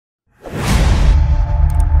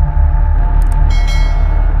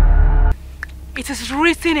it is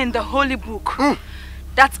written in the Holy Book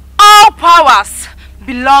that all powers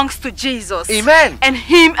belongs to Jesus. Amen. And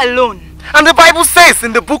Him alone. And the Bible says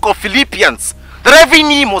in the book of Philippians that every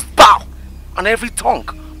knee must bow and every tongue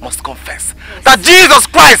must confess that Jesus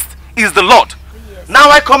Christ is the Lord. Now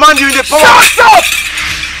I command you in the power. Shut up!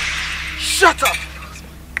 Shut up!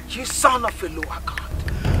 You son of a lower God.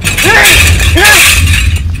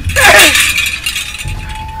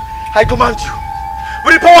 I command you,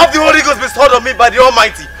 with the power of the Holy Ghost bestowed on me by the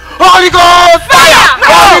Almighty. Holy Ghost! Fire!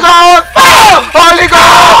 Holy Ghost! Fire! Holy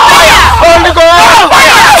Ghost! Fire! Holy Ghost!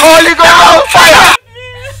 Fire! Holy Ghost! Fire!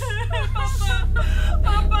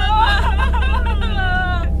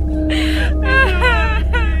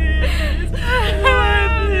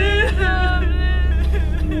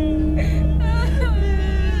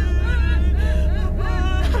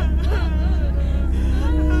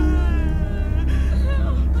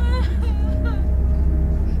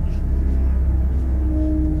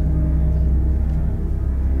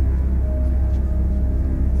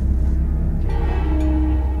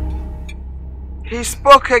 He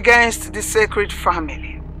spoke against the sacred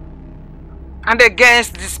family and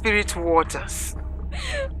against the spirit waters.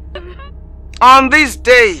 On this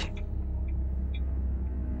day,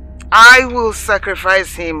 I will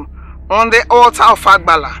sacrifice him on the altar of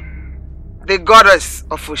Agbala, the goddess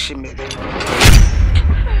of Oshimiri.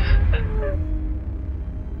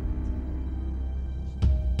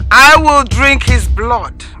 I will drink his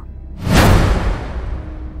blood.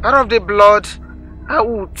 Out of the blood, I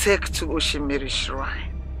will take to Oshimiri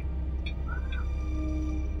Shrine.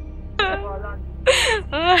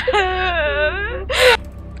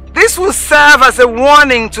 This will serve as a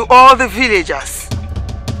warning to all the villagers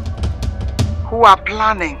who are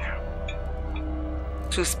planning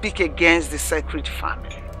to speak against the sacred family.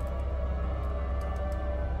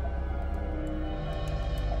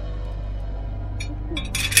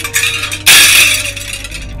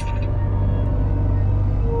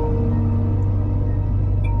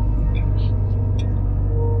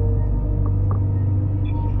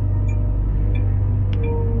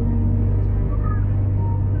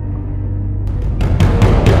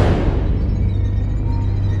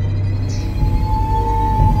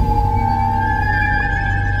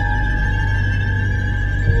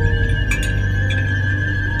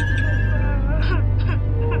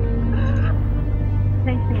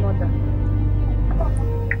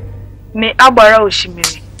 May Agbara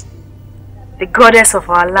Oshimiri, the goddess of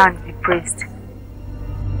our land, be praised.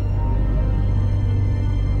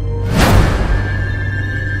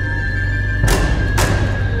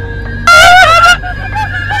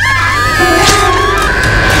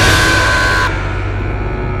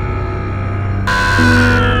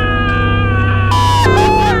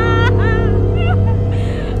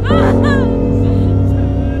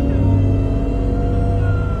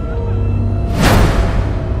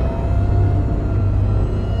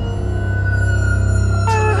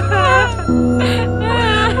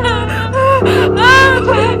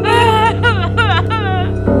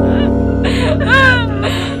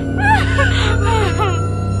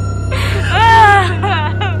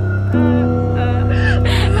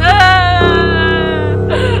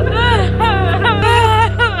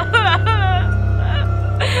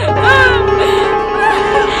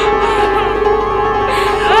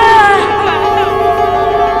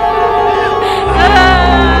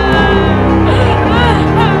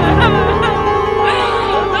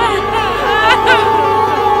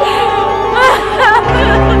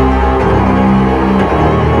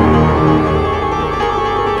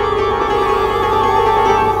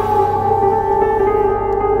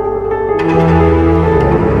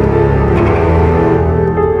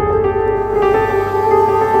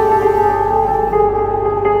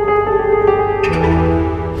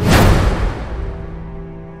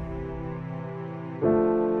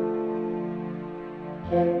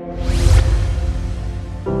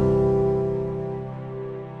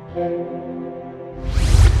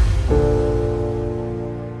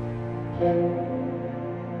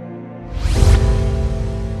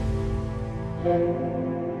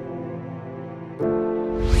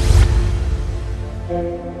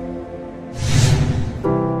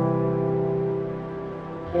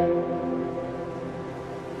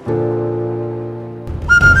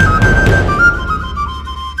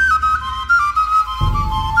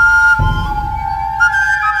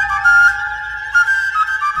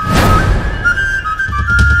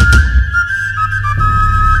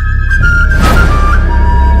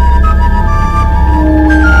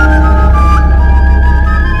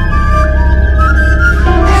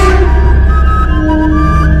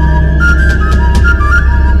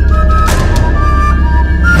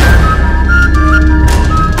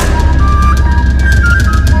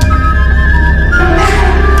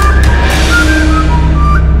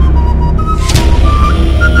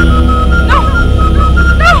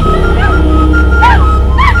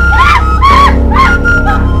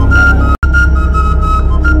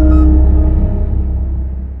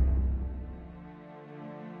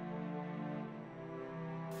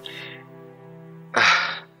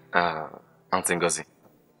 Auntie Ngozi,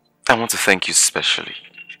 I want to thank you specially.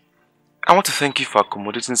 I want to thank you for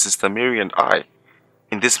accommodating Sister Mary and I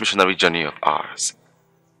in this missionary journey of ours.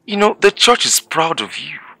 You know, the church is proud of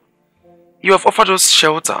you. You have offered us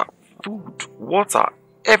shelter, food, water,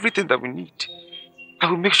 everything that we need. I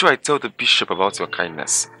will make sure I tell the bishop about your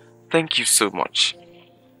kindness. Thank you so much.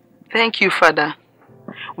 Thank you, Father.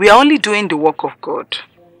 We are only doing the work of God,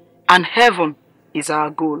 and heaven is our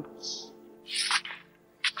goal.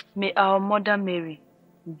 May our Mother Mary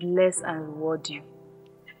bless and reward you.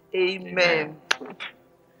 Amen.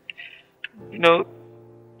 You know,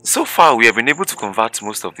 so far we have been able to convert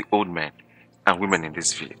most of the old men and women in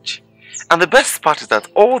this village. And the best part is that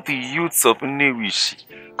all the youths of Nnewishi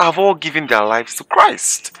have all given their lives to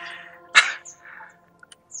Christ.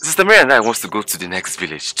 Sister Mary and I want to go to the next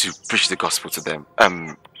village to preach the gospel to them.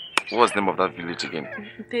 What's the name of that village again?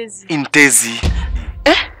 Ntezi. Ntezi.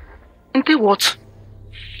 Eh? Nte what?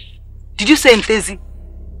 Did you say Ntezi?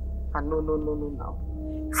 Ah,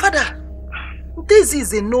 no. Father, Ntezi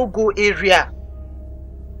is a no-go area.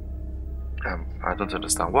 I don't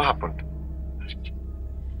understand. What happened?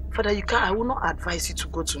 Father, I will not advise you to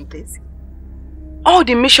go to Ntezi. All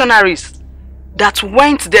the missionaries that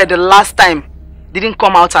went there the last time didn't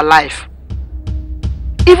come out alive.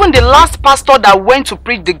 Even the last pastor that went to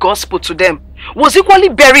preach the gospel to them was equally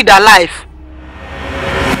buried alive.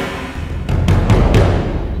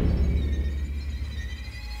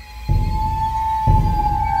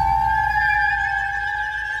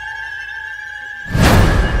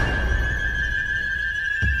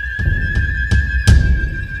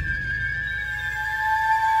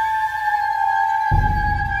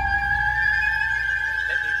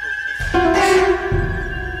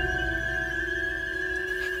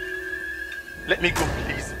 Let me go,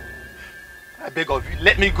 please. I beg of you,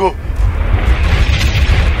 let me go.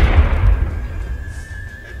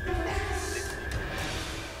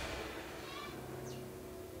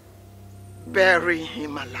 Bury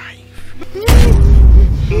him alive.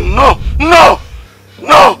 No!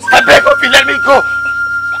 I beg of you, let me go.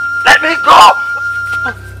 Let me go.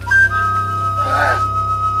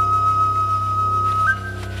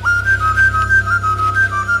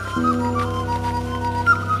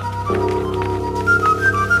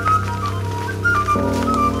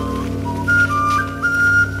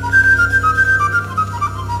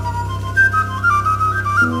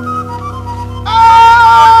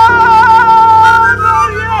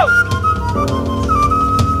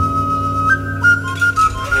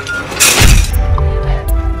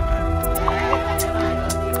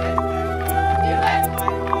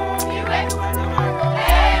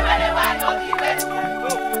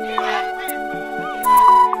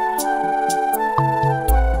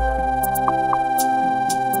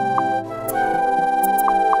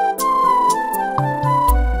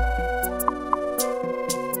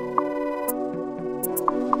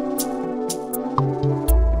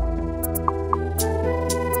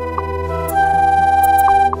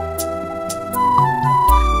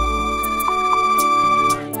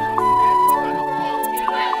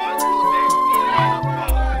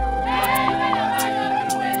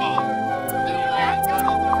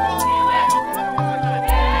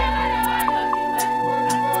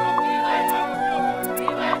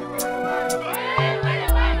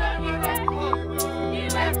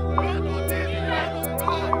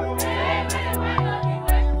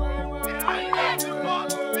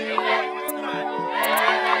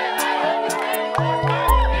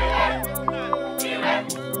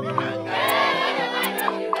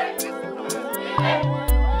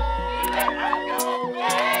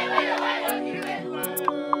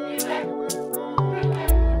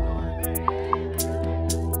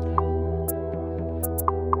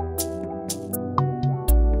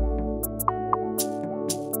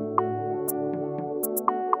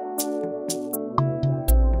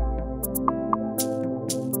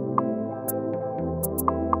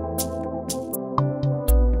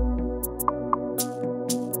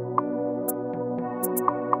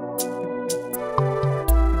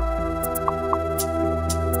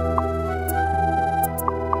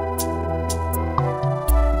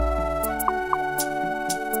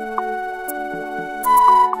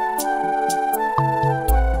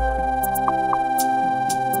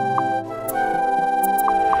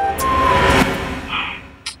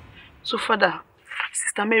 So, Father,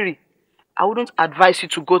 Sister Mary, I wouldn't advise you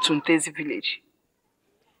to go to Ntezi village.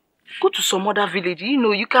 Go to some other village. You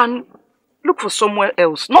know, you can look for somewhere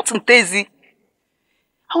else, not Ntezi.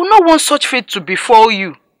 I will not want such fate to befall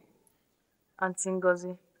you. Auntie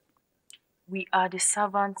Ngozi, we are the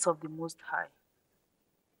servants of the Most High.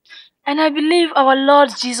 And I believe our Lord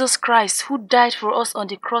Jesus Christ, who died for us on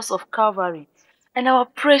the cross of Calvary, and our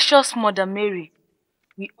precious Mother Mary,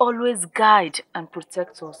 will always guide and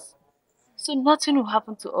protect us. So nothing will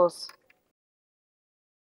happen to us.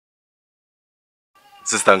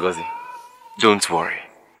 Sister Ngozi, don't worry.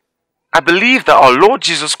 I believe that our Lord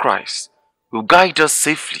Jesus Christ will guide us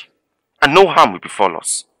safely and no harm will befall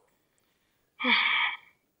us.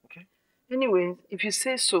 Okay. Anyway, if you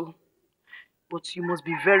say so, but you must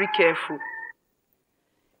be very careful.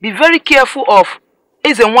 Be very careful of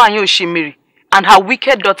Ezenwanyi Oshimiri and her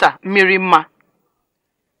wicked daughter, Mirima.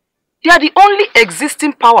 They are the only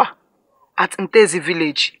existing power at Ntezi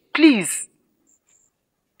village. Please.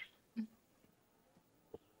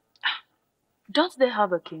 Don't they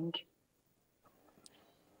have a king?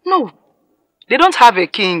 No, they don't have a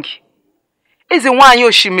king. Ezenwanyi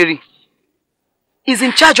Oshimiri is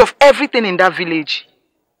in charge of everything in that village.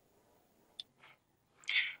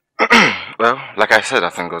 Well, like I said,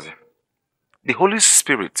 Ngozi, the Holy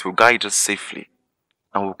Spirit will guide us safely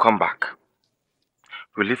and we'll come back.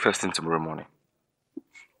 We'll leave first thing tomorrow morning.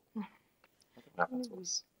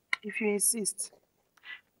 If you insist.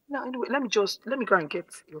 Now, anyway, let me go and get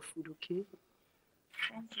your food, okay?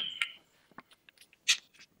 Thank you.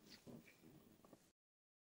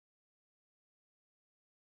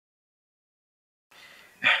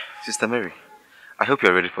 Sister Mary, I hope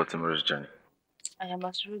you're ready for tomorrow's journey. I am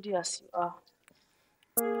as ready as you are.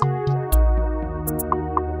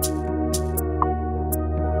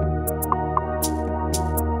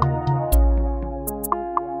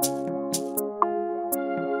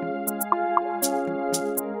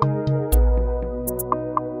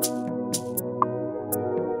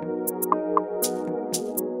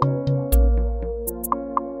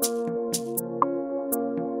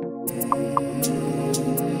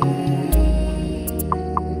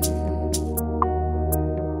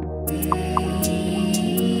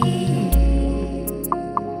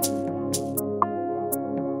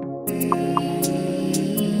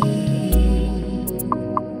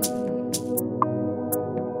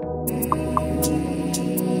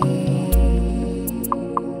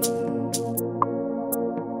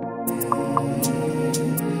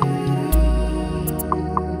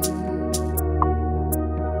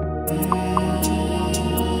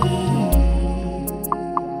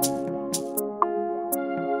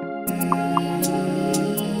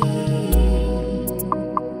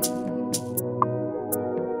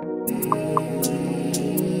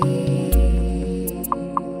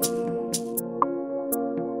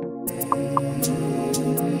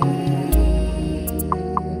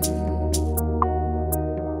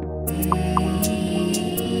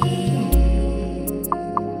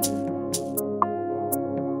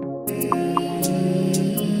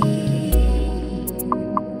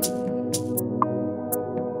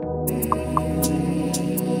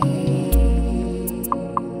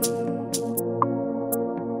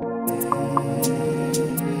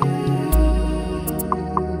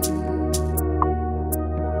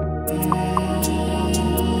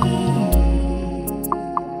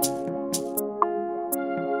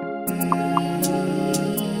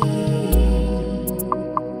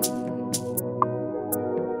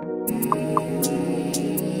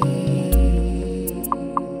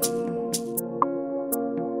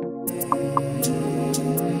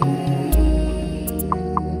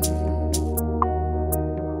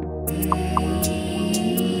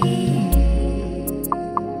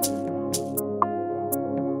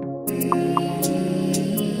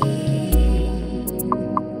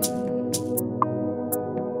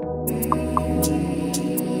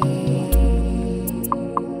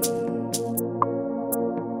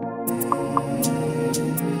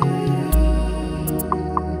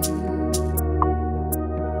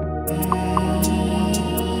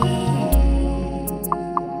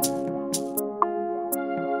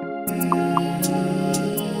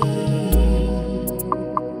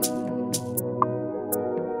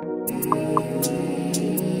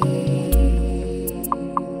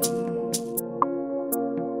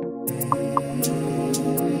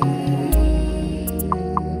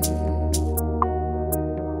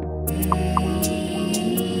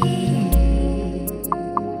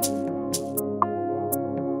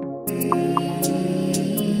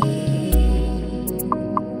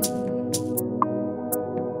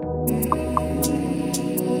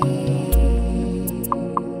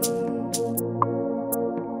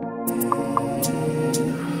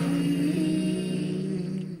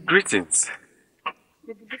 Greetings.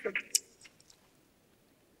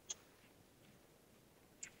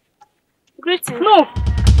 Greetings. No,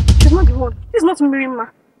 she's not the one. This is not Mirima.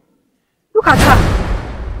 Look at her.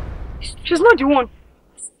 She's not the one.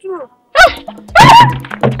 It's true.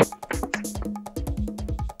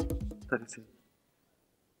 32.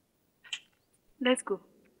 Let's go.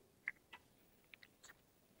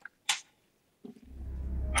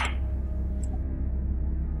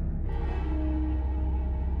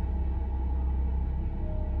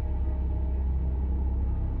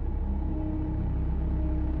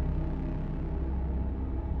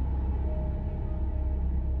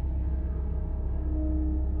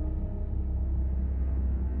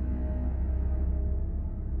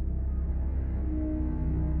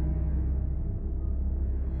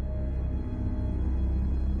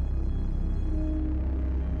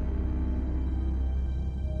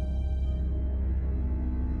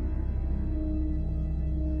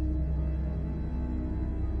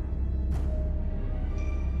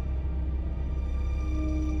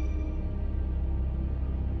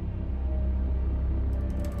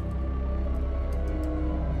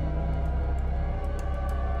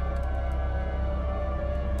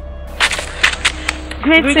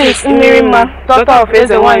 Greetings, Mirima, daughter of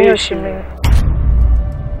Ezewan Yoshimi.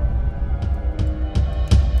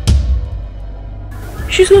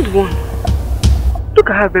 She's not the one. Look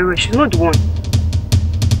at her very well. She's not the one.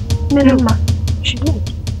 Mirima. She's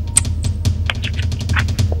not.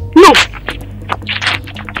 No!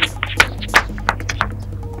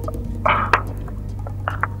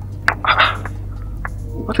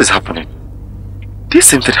 What is happening? This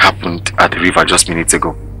same thing happened at the river just minutes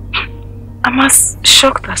ago. I'm as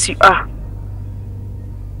shocked as you are.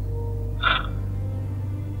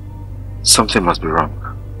 Something must be wrong.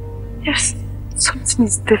 Yes, something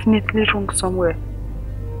is definitely wrong somewhere.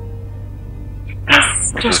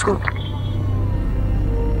 Let's just go.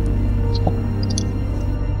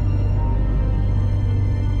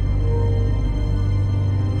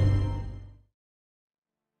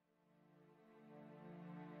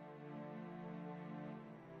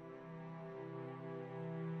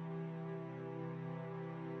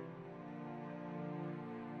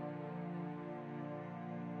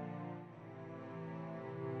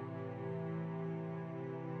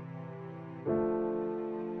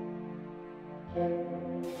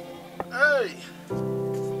 Hey!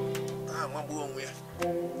 I'm going with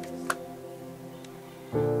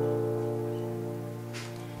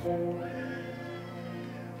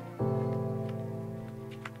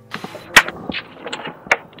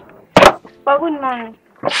Good morning.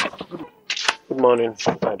 Good morning,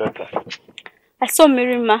 my daughter. I saw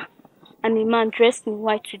Mirima and a man dressed in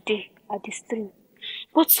white today at the stream.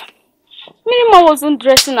 But Mirima wasn't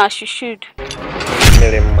dressing as she should.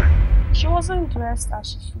 Mirima. She wasn't dressed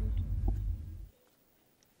as she should.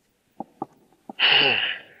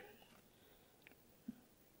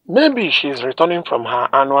 Maybe she's returning from her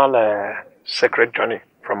annual sacred journey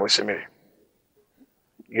from Osimiri.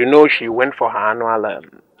 You know she went for her annual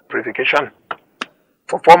purification.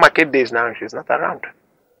 For 4 market days now, she's not around.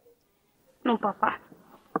 No, Papa.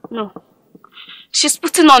 No. She's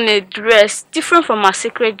putting on a dress different from her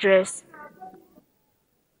sacred dress.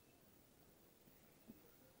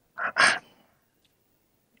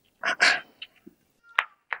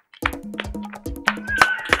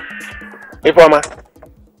 Hey, Mama.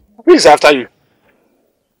 Who is after you?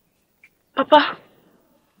 Papa,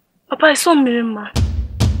 I saw Mirima.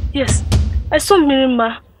 Yes, I saw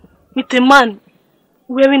Mirima with a man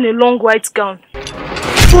wearing a long white gown.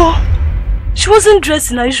 But she wasn't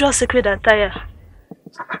dressed in her usual sacred attire.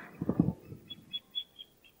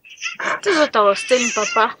 This is what I was telling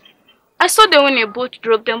Papa. I saw them when a boat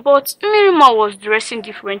dropped them, but Mirima was dressing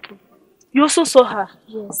differently. You also saw her?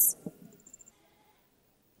 Yes.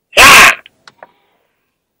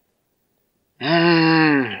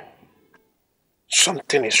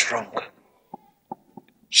 Something is wrong.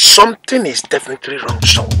 Something is definitely wrong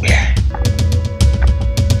somewhere.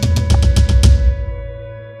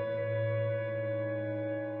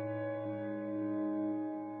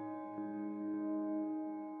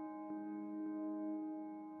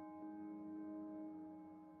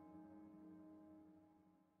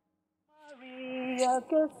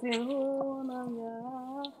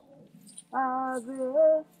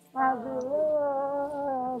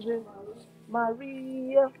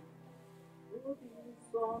 Maria.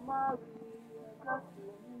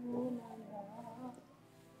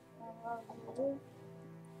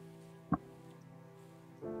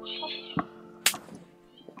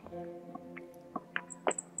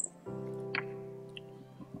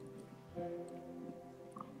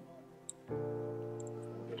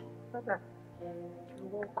 Father, you're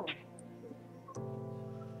welcome.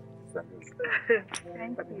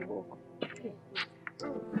 Thank you.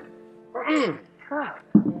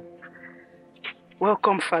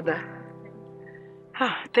 Welcome, Father.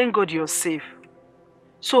 Thank God you're safe.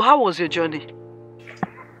 So how was your journey?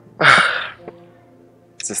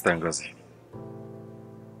 Sister Ngozi,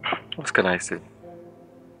 what can I say?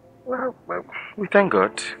 Well, we thank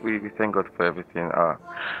God. We thank God for everything.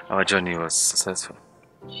 Our journey was successful.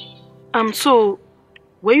 So,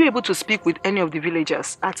 were you able to speak with any of the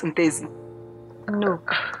villagers at Ntezi? No.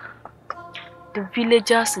 The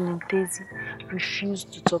villagers in Ntezi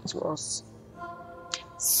refused to talk to us.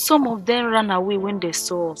 Some of them ran away when they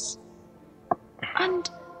saw us. And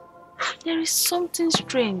there is something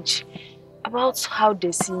strange about how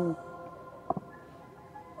they see me.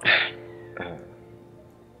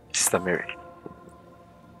 Sister Mary,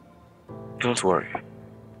 don't worry,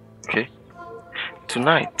 okay?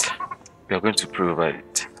 Tonight, we are going to pray over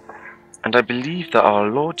it. And I believe that our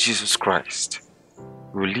Lord Jesus Christ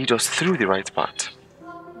will lead us through the right path.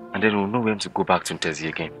 And then we'll know when to go back to Ntezi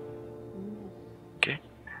again. Okay?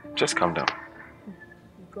 Just calm down.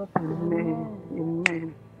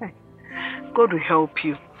 Amen. God will help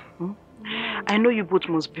you. I know you both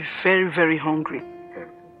must be very, very hungry.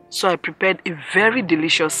 So I prepared a very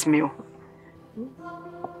delicious meal.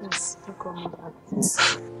 Yes, look on me like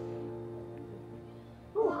this.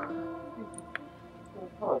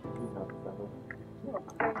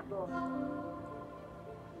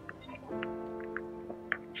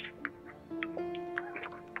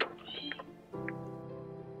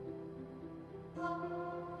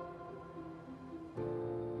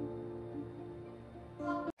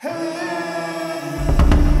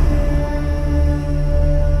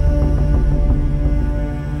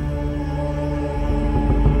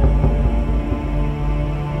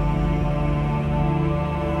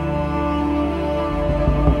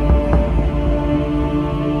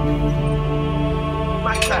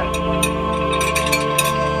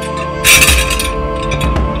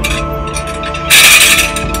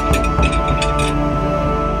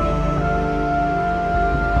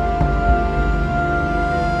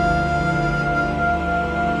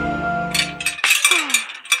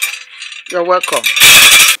 You're welcome.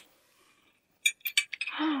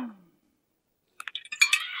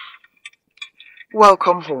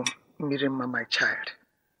 Welcome home, Mirima, my child.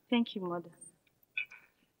 Thank you, Mother.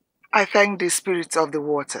 I thank the spirits of the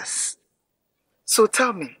waters. So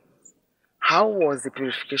tell me, how was the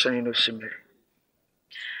purification in Oshimiri?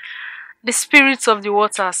 The spirits of the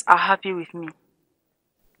waters are happy with me.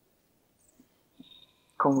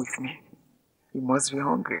 Come with me. You must be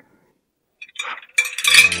hungry.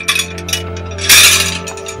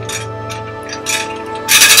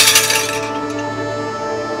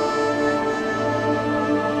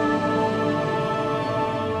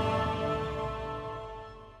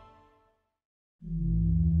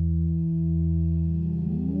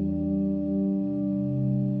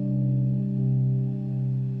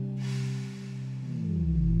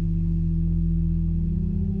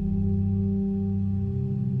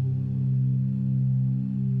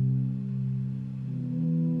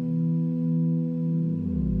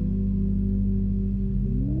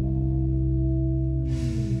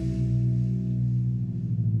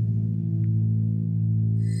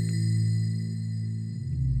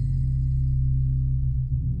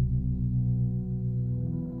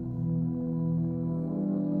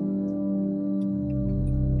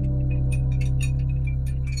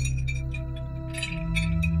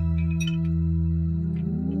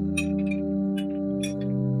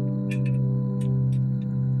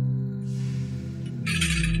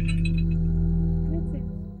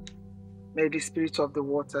 May the spirit of the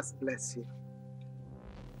waters bless you.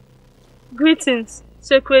 Greetings,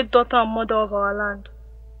 sacred daughter and mother of our land.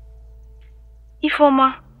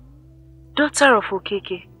 Ifoma, daughter of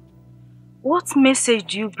Okeke, what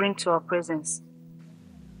message do you bring to our presence?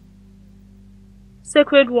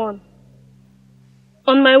 Sacred one,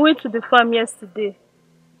 on my way to the farm yesterday,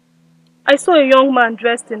 I saw a young man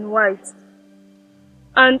dressed in white.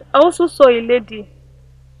 And I also saw a lady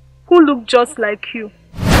who looked just like you,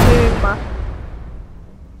 Mirima.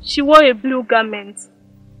 She wore a blue garment.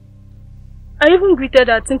 I even greeted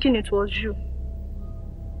her thinking it was you.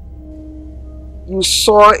 You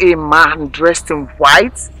saw a man dressed in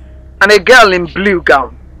white and a girl in blue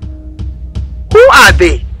gown. Who are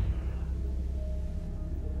they?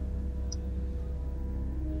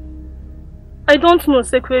 I don't know,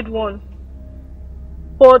 Sacred One,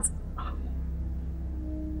 but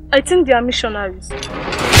I think they are missionaries.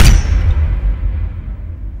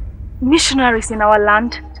 Missionaries in our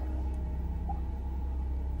land?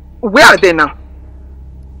 Where are they now?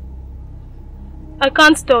 I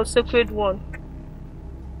can't tell, Sacred One.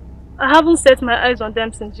 I haven't set my eyes on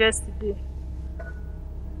them since yesterday.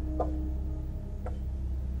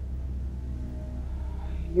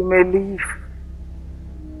 You may leave.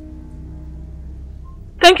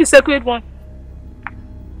 Thank you, Sacred One.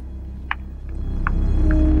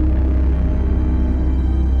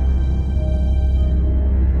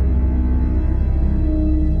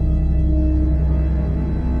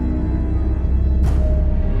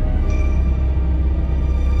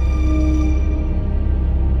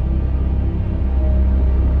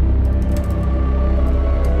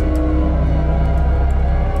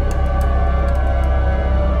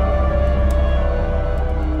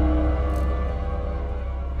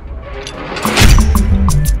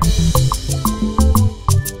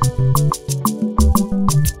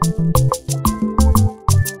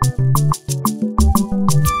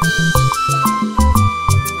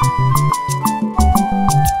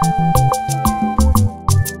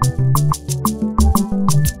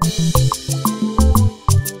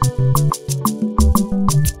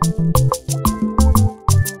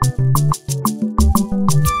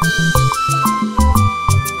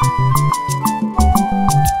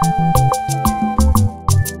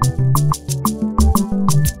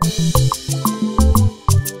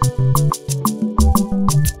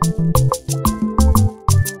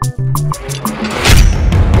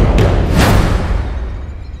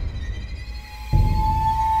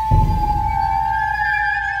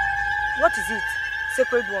 What is it,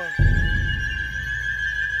 Sacred One?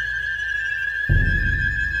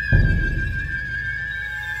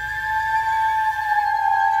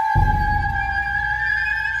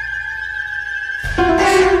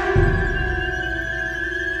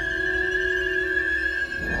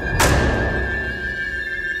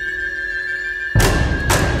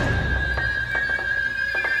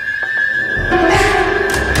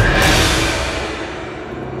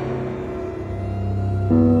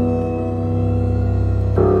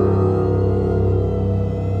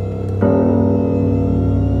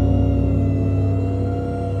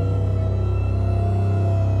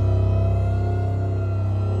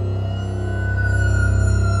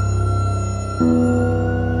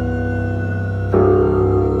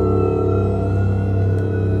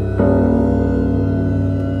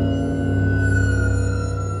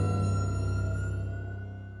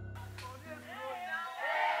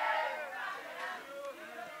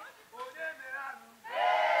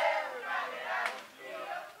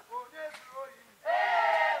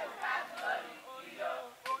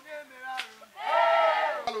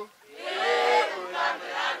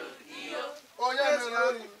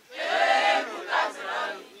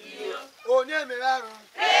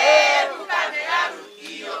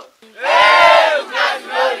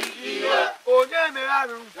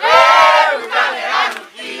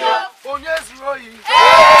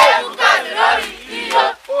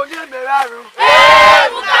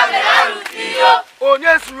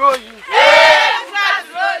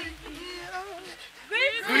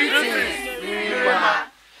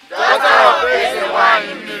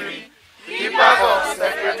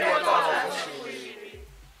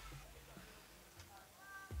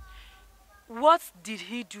 What did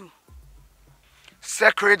he do?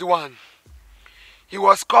 Sacred One. He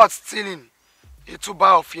was caught stealing a tuber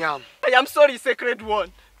of yam. I am sorry, Sacred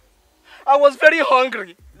One. I was very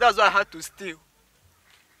hungry. That's why I had to steal.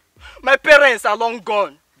 My parents are long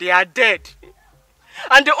gone. They are dead.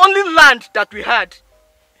 And the only land that we had,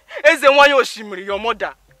 Ezenwanyo Oshimiri, your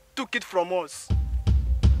mother, took it from us.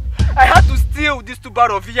 I had to steal this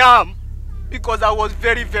tuber of yam because I was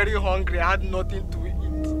very, very hungry. I had nothing to eat.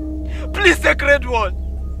 Please, Sacred One,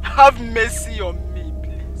 have mercy on me,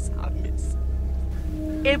 please. Have mercy.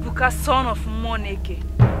 Ebuka, son of Moneke,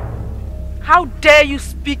 how dare you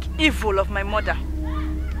speak evil of my mother?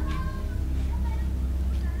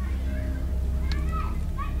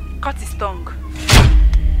 Cut his tongue.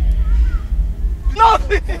 No,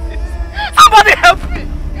 please! Somebody help me!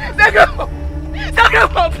 Sacred One!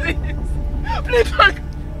 Sacred One, please! Please,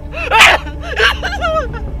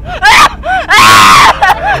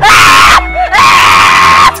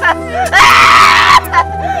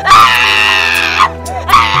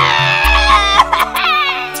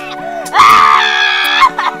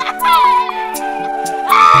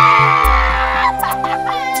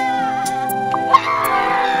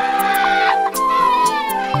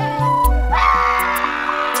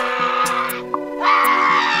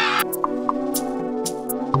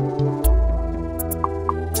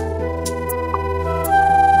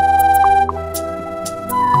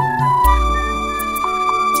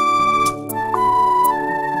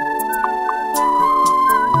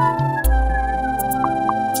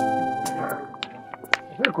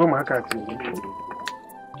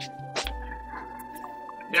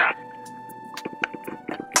 Yeah.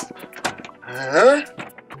 Huh?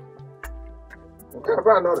 Okay,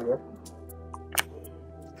 Good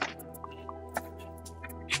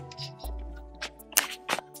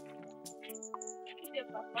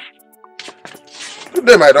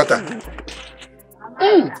day, my daughter.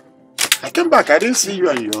 I came back. I didn't see you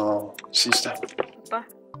and your sister. Papa,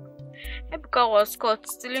 Ebuka was caught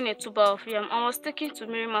stealing a tuber of yam and was taken to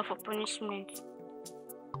Mirima for punishment.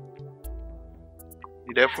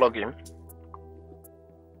 Did they flog him?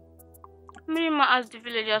 Mirima asked the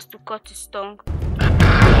villagers to cut his tongue.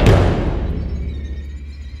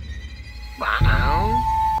 Wow.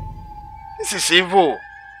 This is evil.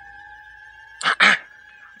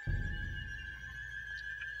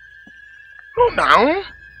 Go down.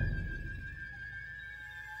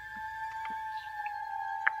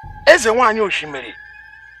 Ezewanyi Oshimiri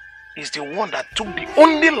is the one that took the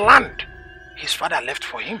only land his father left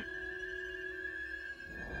for him.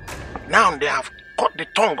 Now they have cut the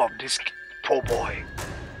tongue of this poor boy.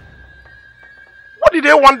 What did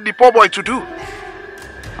they want the poor boy to do?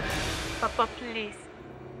 Papa, please,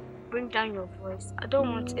 bring down your voice. I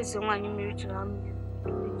don't want Ezewanyi Miri to harm you.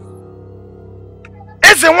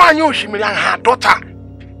 Ezewanyi Oshimiri and her daughter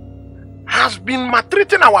has been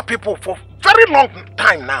maltreating our people for a very long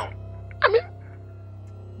time now. I mean,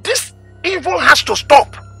 this evil has to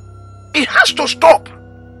stop. It has to stop.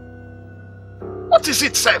 What is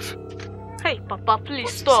it, Seth? Hey, Papa,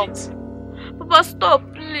 please stop. Papa, stop,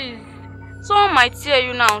 please. Someone might hear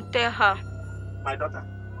you now and tell her. My daughter,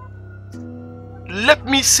 let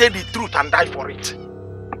me say the truth and die for it.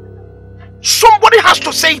 Somebody has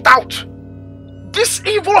to say it out. This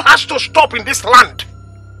evil has to stop in this land.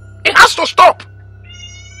 It has to stop.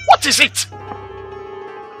 What is it?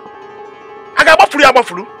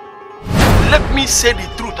 Let me say the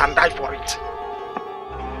truth and die for it.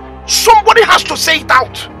 Somebody has to say it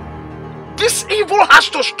out. This evil has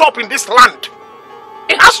to stop in this land.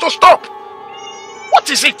 It has to stop. What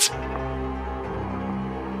is it?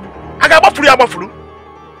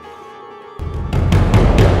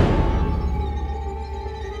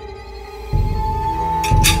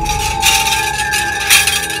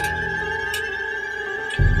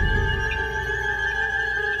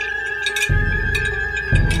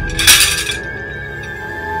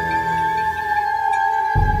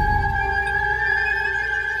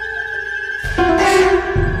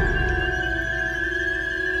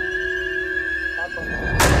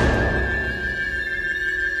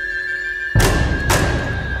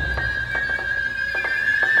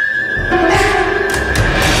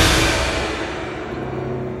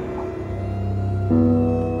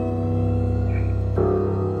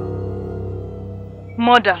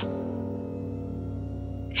 Mother,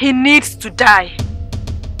 he needs to die.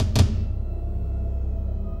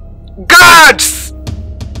 Guards!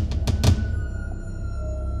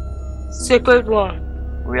 Sacred One,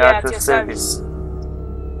 We are at your service.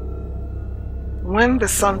 When the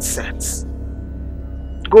sun sets,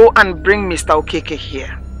 go and bring Mr. Okeke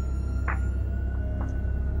here.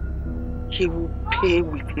 He will pay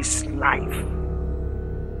with his life.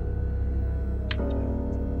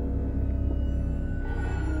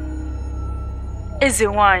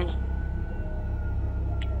 Ezewanyi,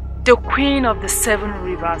 the queen of the 7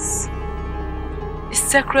 rivers, the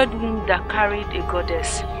sacred womb that carried a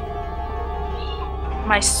goddess,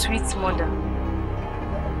 my sweet mother,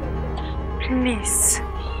 please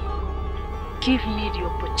give me the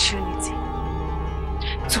opportunity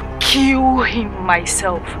to kill him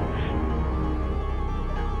myself.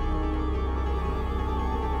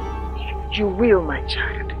 You will, my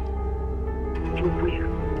child. You will.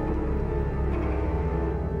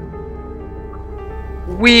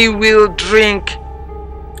 We will drink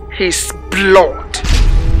his blood.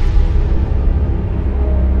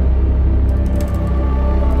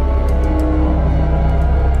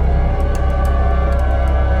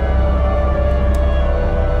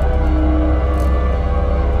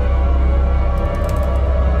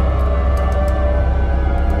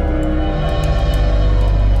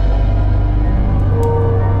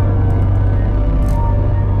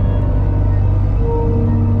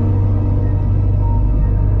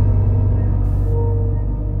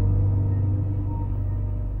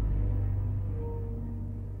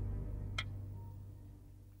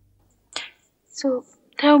 So,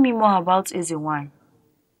 tell me more about Ezewanyi.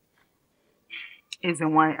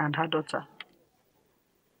 Ezewanyi and her daughter.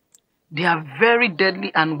 They are very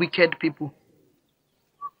deadly and wicked people.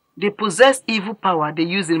 They possess evil power they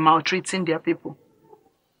use in maltreating their people.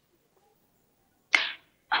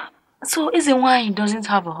 So, Ezewanyi doesn't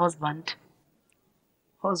have a husband?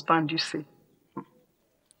 Husband, you say?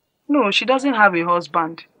 No, she doesn't have a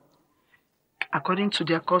husband. According to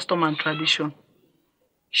their custom and tradition,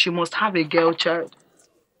 she must have a girl child.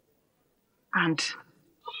 And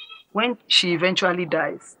when she eventually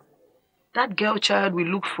dies, that girl child will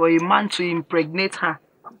look for a man to impregnate her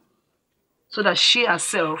so that she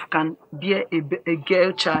herself can bear a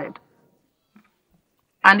girl child.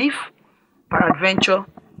 And if, peradventure,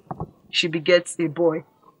 she begets a boy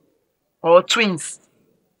or twins,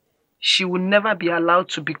 she will never be allowed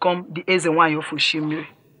to become the Ezenwayo of Oshimiri.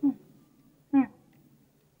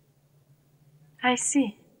 I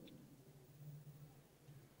see.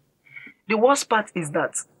 The worst part is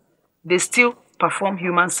that they still perform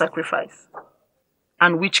human sacrifice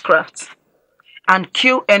and witchcraft and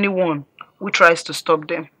kill anyone who tries to stop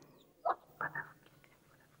them.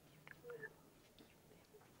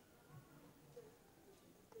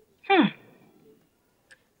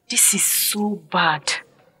 This is so bad.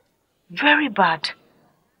 Very bad.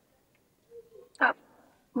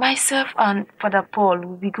 Myself and Father Paul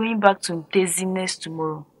will be going back to Ntezines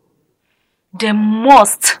tomorrow. They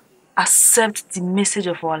must accept the message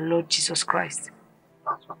of our Lord Jesus Christ.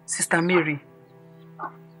 Sister Mary,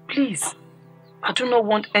 please, I do not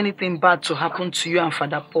want anything bad to happen to you and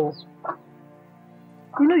Father Paul.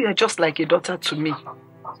 You know you're just like a daughter to me.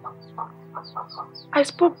 I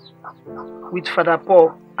spoke with Father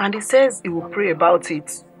Paul and he says he will pray about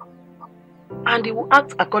it. And he will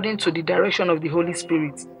act according to the direction of the Holy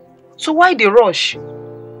Spirit. So why the rush?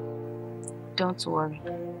 Don't worry.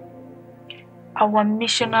 Our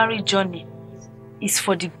missionary journey is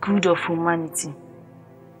for the good of humanity.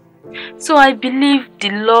 So I believe the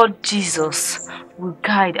Lord Jesus will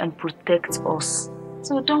guide and protect us.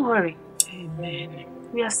 So don't worry. Amen.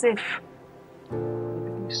 We are safe.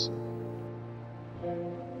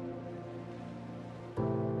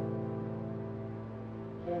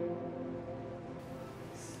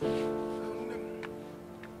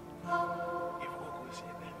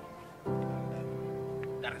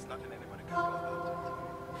 There is nothing anybody can do about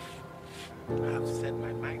it. I have said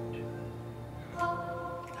my mind.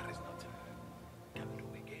 There is nothing I can do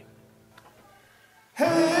again.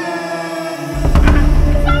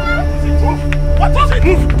 What is it?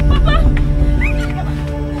 Move! Papa!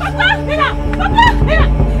 Papa! Mira! Papa! Mira!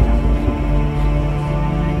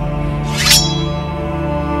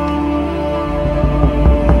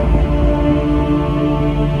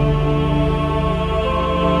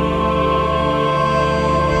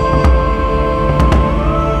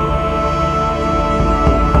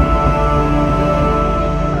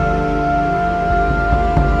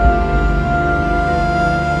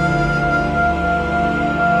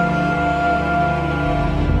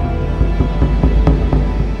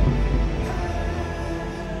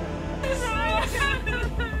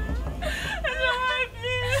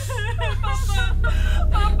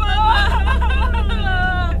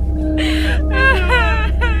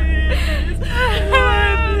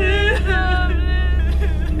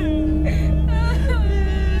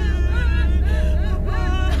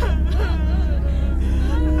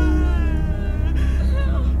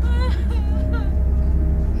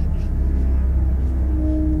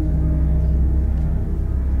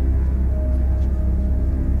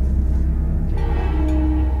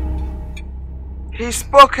 He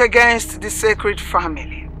spoke against the sacred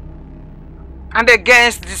family and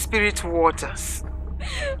against the spirit waters.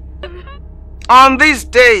 On this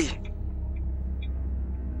day,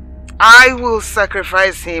 I will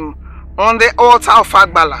sacrifice him on the altar of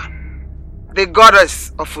Agbala, the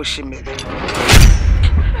goddess of Oshimiri.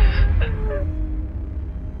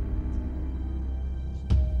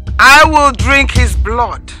 I will drink his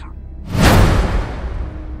blood.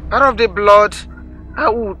 Out of the blood, I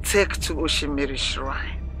will take to Oshimiri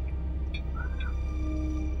Shrine.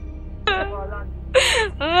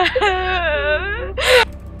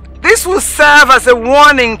 This will serve as a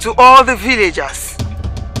warning to all the villagers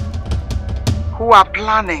who are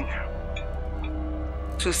planning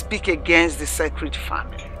to speak against the sacred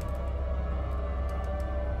family.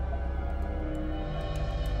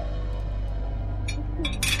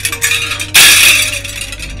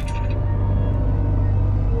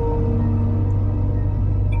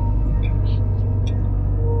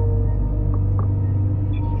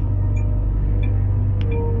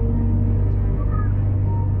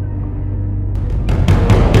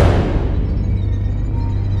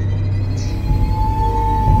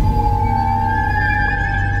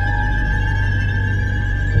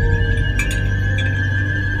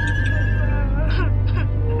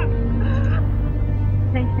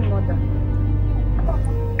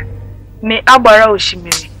 May Agbara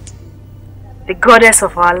Oshimiri, the goddess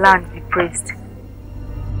of our land, be praised.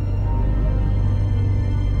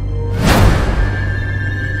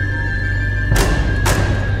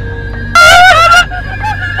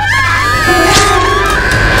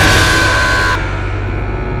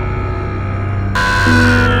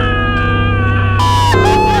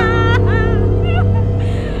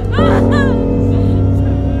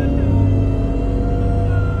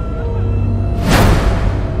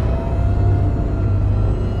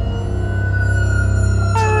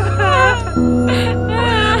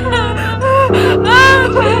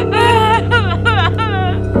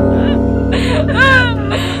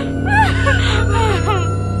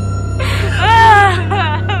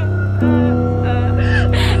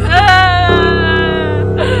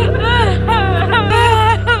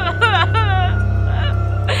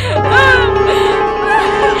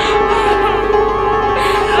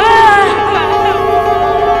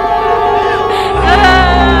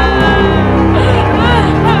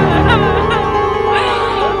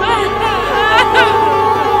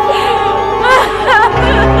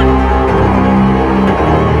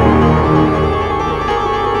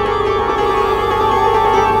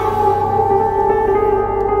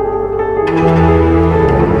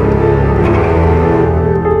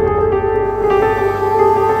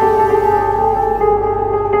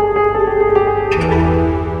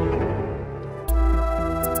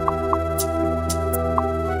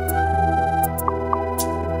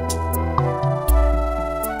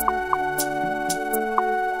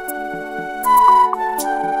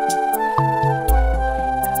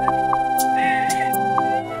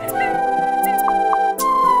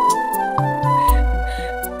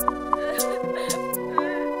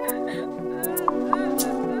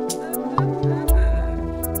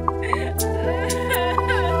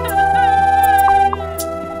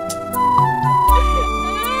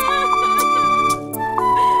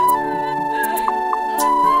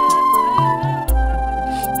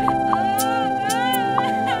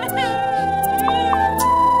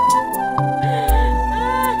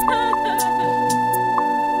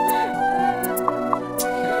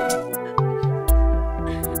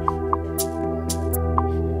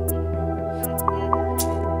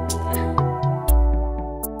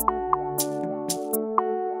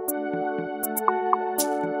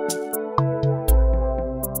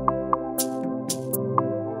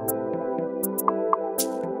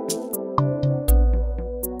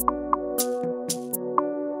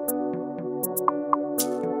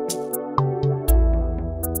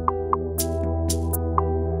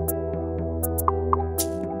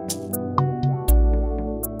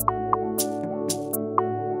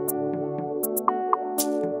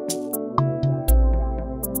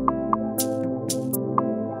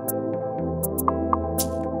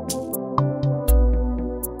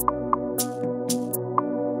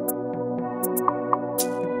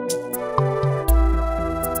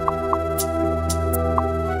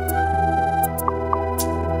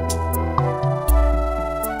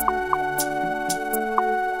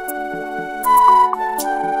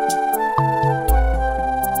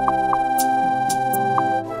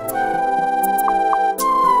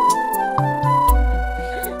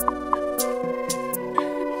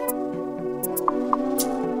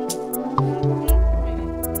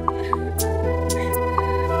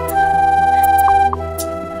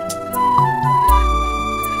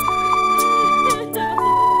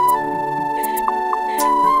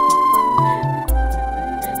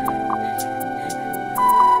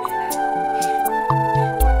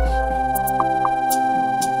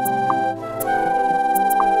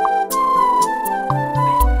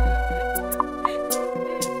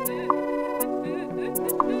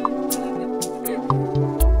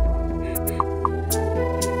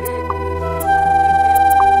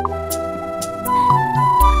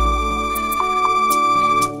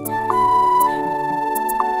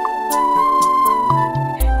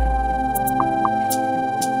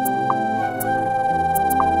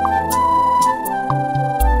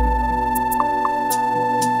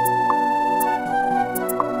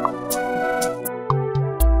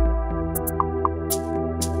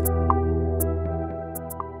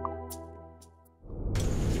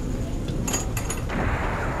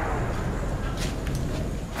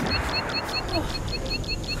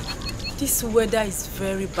 This weather is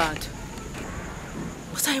very bad.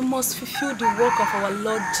 But I must fulfill the work of our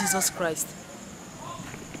Lord Jesus Christ.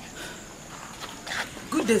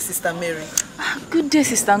 Good day, Sister Mary. Good day,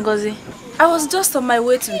 Sister Ngozi. I was just on my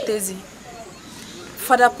way to Ntezi.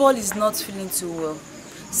 Father Paul is not feeling too well,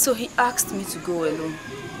 so he asked me to go alone.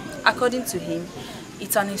 According to him,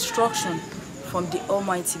 it's an instruction from the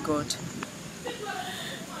Almighty God.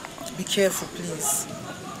 Be careful, please.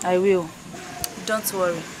 I will. Don't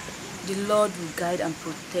worry. The Lord will guide and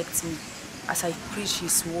protect me as I preach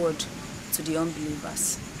His word to the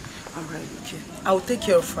unbelievers. Alright, okay. I will take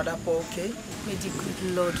care of Father Paul, okay? May the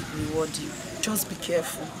good Lord reward you. Just be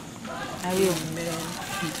careful. I will. Amen.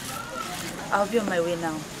 I'll be on my way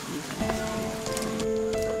now.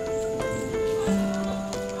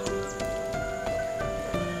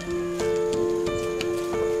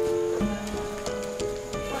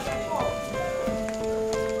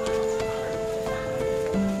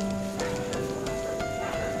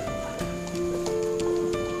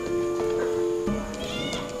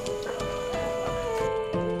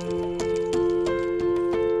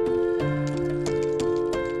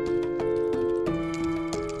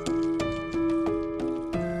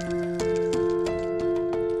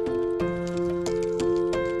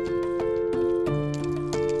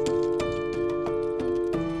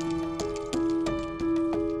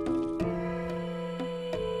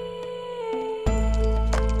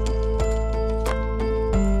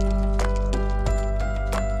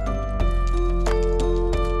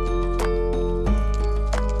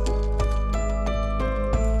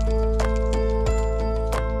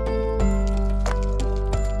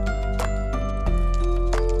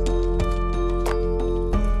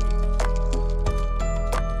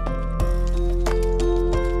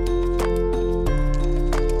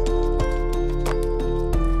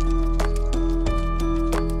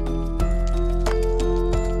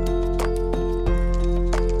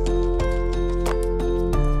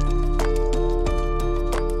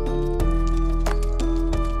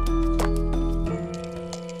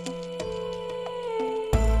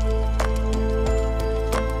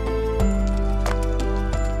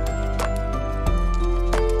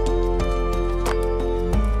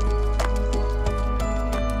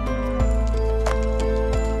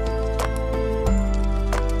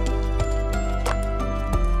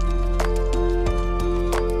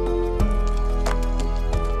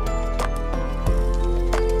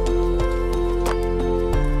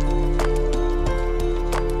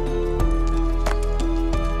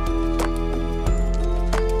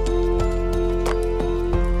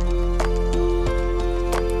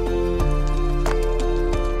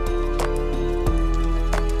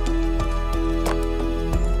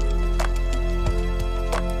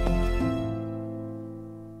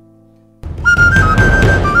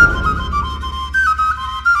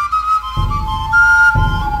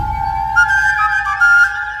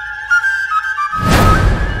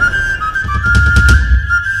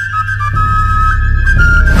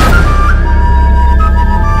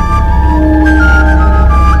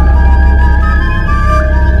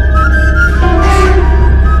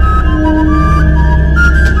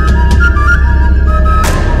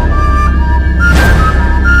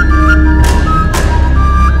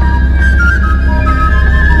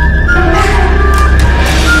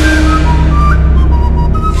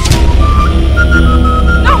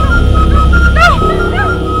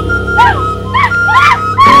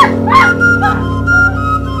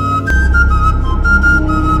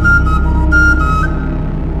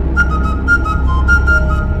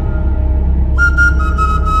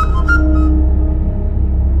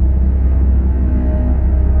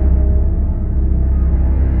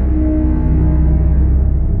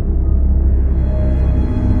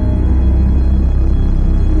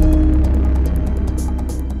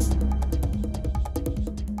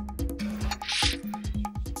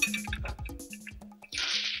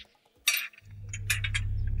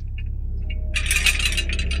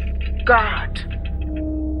 God,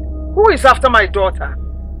 who is after my daughter?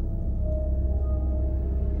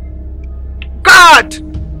 God!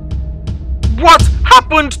 What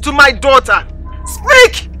happened to my daughter?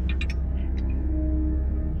 Speak!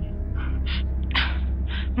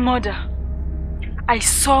 Mother, I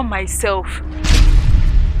saw myself.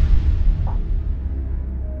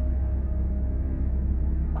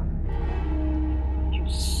 You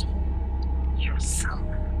saw yourself?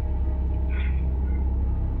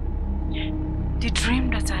 The dream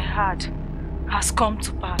that I had has come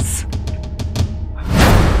to pass.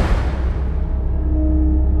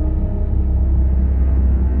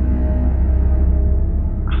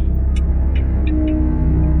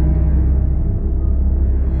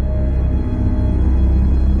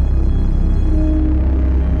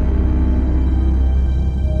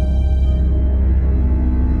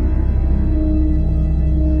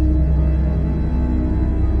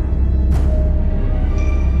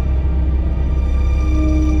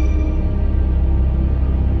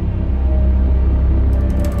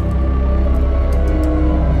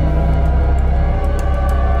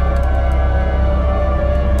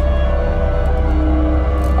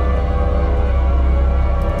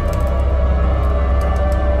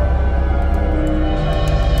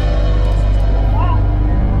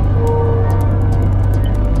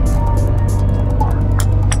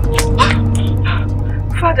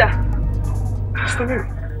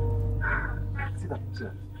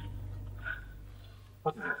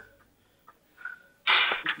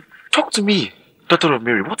 Talk to me, daughter of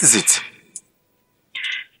Mary. What is it?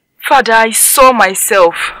 Father, I saw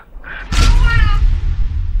myself.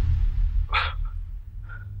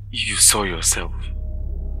 You saw yourself?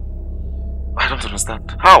 I don't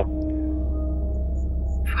understand. How?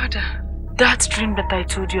 Father, that dream that I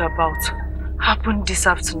told you about happened this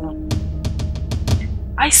afternoon.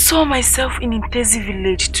 I saw myself in Intezi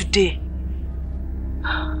village today.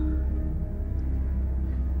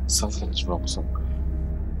 Something is wrong somewhere.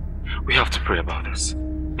 We have to pray about this.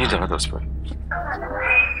 Need let us pray. In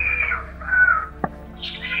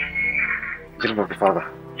the name of the Father,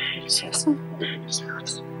 Jesus.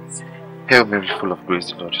 Hail Mary, full of grace,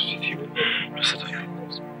 the Lord is with you. Blessed are you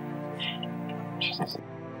amongst women. Jesus.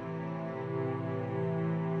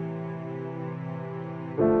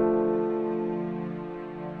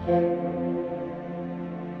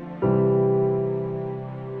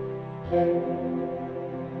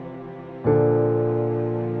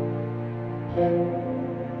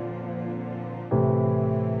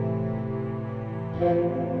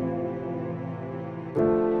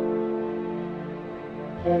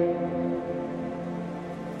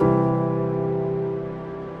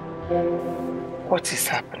 What is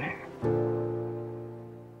happening?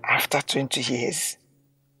 After 20 years,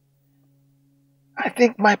 I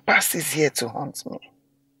think my past is here to haunt me.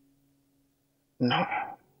 No.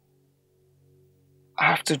 I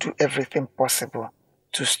have to do everything possible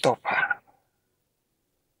to stop her.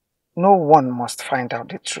 No one must find out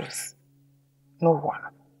the truth. No one.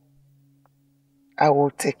 I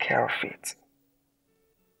will take care of it.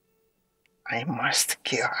 I must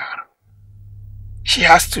kill her. She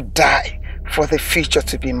has to die for the future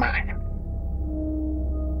to be mine.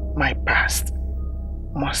 My past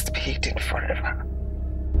must be hidden forever.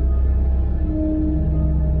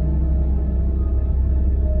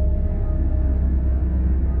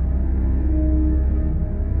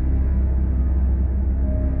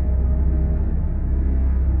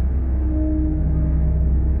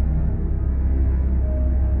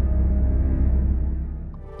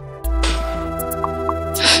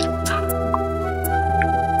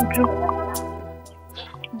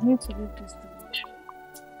 Need to leave this village.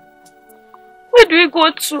 Where do we go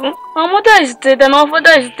to? Our mother is dead and our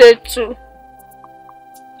father is dead too.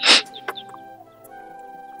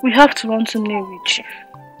 We have to run to Newi, Chief.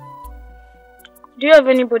 Do you have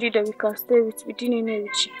anybody that we can stay with within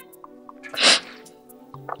Inewichi?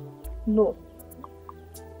 No.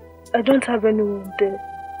 I don't have anyone there.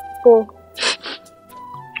 But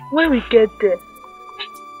when we get there,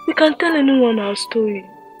 we can tell anyone our story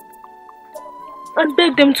and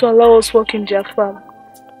beg them to allow us work in their farm.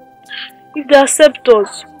 If they accept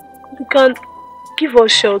us, they can give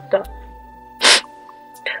us shelter.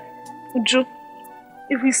 Uju,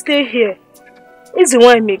 if we stay here, it's the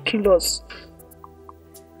one may kill us.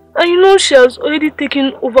 And you know she has already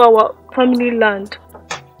taken over our family land.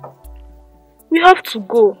 We have to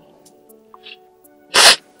go.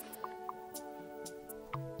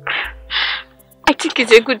 I think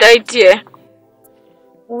it's a good idea.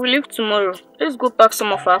 We'll leave tomorrow. Let's go pack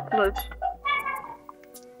some of our clothes.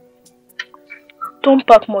 Don't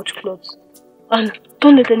pack much clothes. And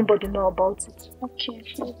don't let anybody know about it. Okay,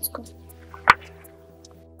 let's go.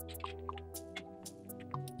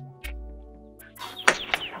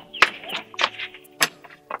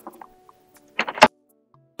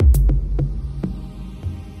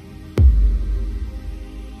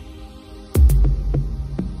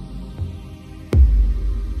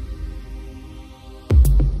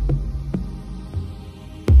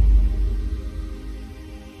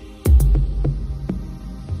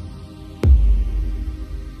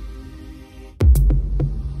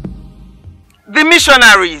 The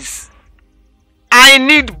missionaries. I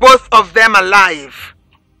need both of them alive.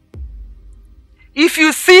 If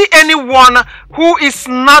you see anyone who is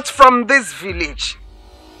not from this village,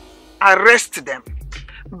 arrest them.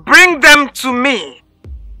 Bring them to me.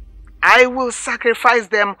 I will sacrifice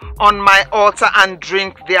them on my altar and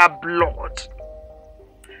drink their blood.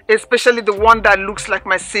 Especially the one that looks like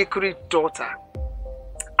my sacred daughter.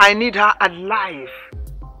 I need her alive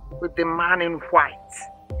with the man in white.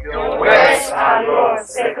 Your words are Lord's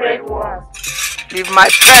sacred words. Give my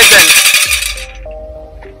presence.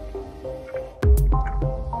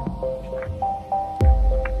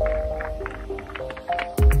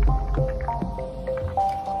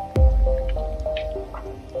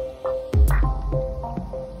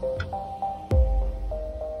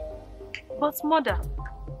 But mother,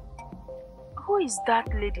 who is that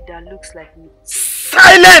lady that looks like me?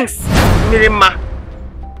 Silence, Mirima.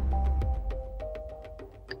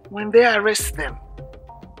 When they arrest them,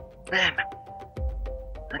 then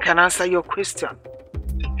I can answer your question.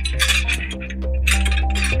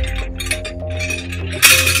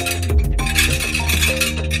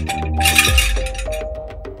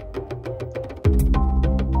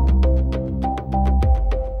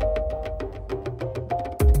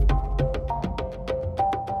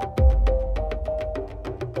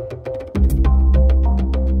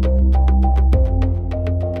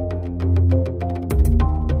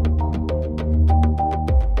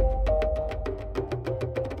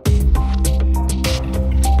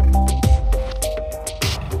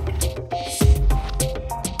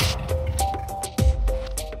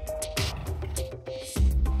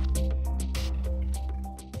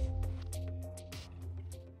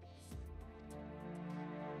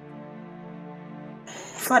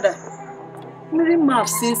 Father, Mary may have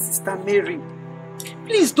seen Sister Mary.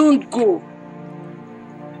 Please don't go.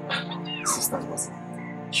 Sister Mercy,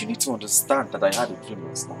 you need to understand that I had a dream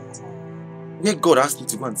last night, where God asked me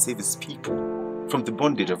to go and save his people from the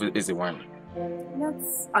bondage of Ezewan.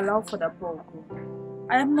 Let's allow Father Paul go.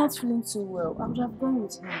 I am not feeling too well. I would have gone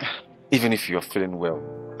with him. Even if you are feeling well,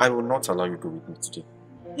 I will not allow you to go with me today.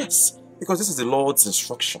 Yes, because this is the Lord's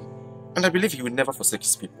instruction. And I believe he will never forsake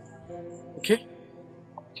his people. Okay?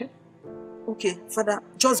 Okay? Okay, Father,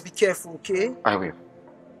 just be careful, okay? I will.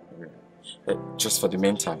 Just for the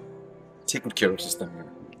meantime, take good care of Sister Mary.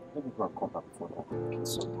 Let me go and come back before that. Okay,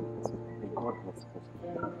 so may God bless you.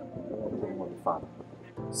 In the name of the Father,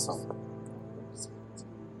 Son,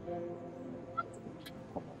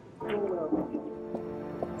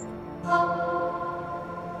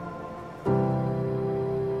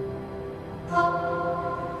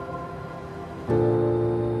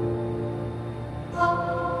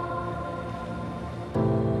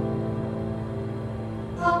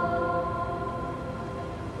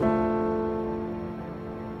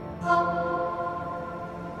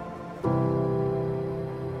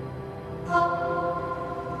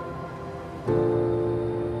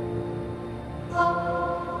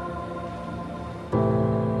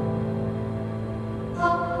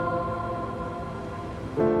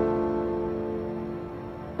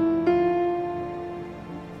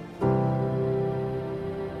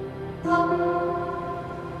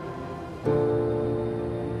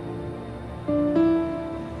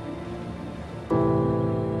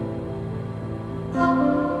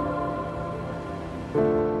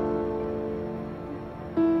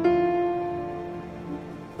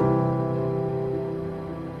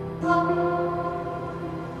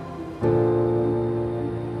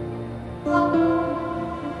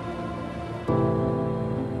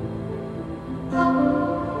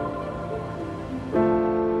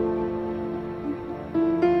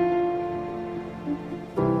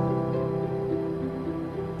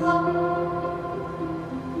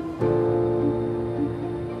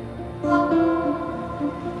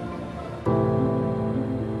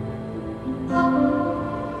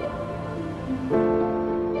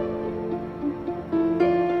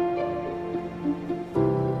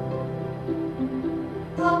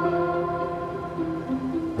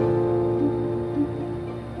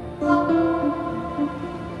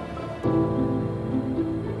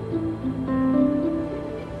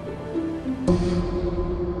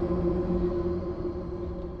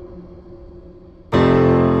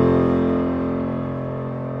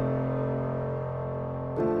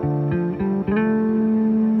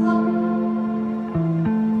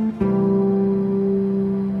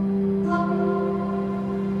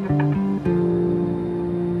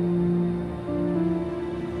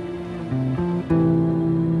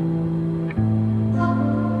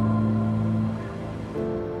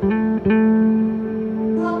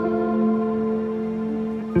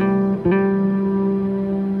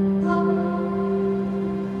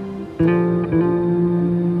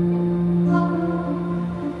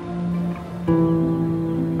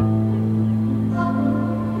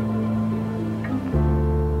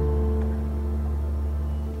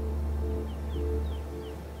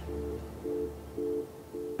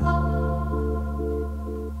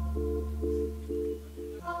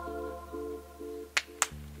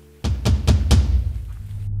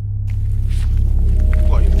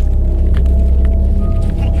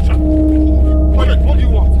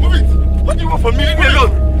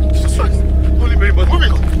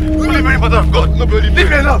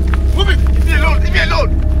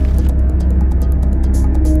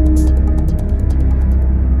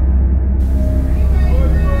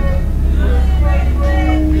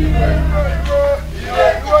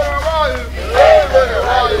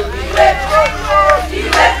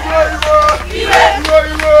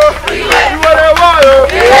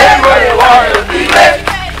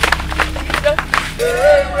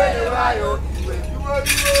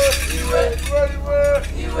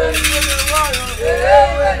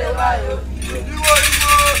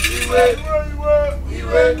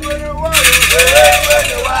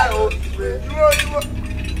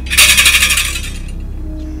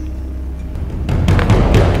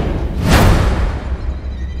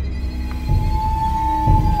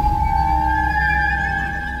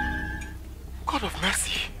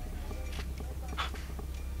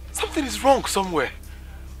 somewhere.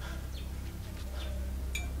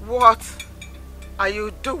 What are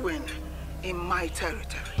you doing in my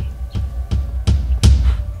territory?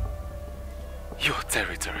 Your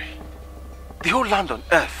territory. The whole land on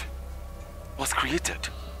earth was created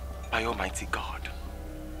by Almighty God.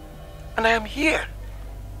 And I am here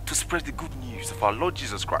to spread the good news of our Lord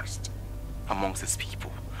Jesus Christ amongst his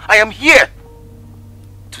people. I am here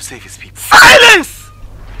to save his people. Silence!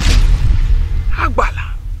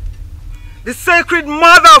 Agbala, the sacred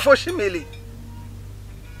mother of Oshimili,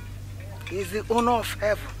 is the owner of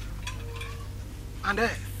heaven and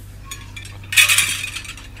earth.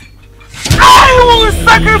 I will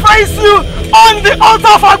sacrifice you on the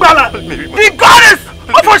altar of Agbala, the goddess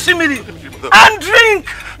of Oshimili, and drink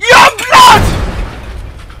your blood!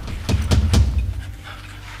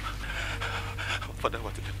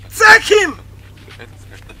 Take him!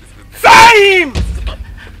 Tie him!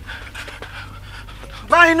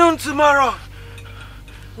 By noon tomorrow,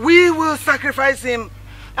 we will sacrifice him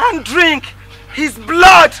and drink his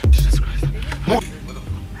blood! Jesus Christ.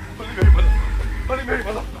 Holy Mary,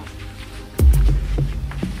 Mother.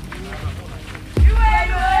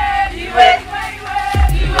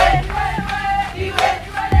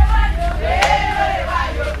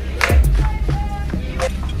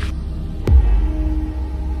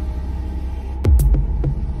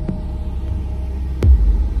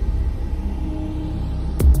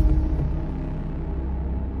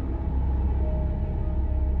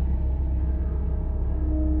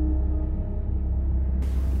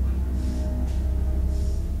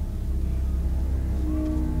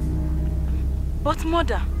 But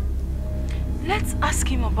mother, let's ask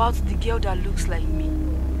him about the girl that looks like me.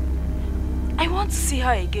 I want to see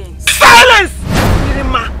her again. Silence!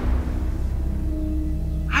 Mirima!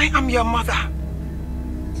 I am your mother,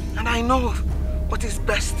 and I know what is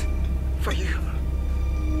best for you.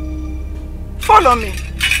 Follow me.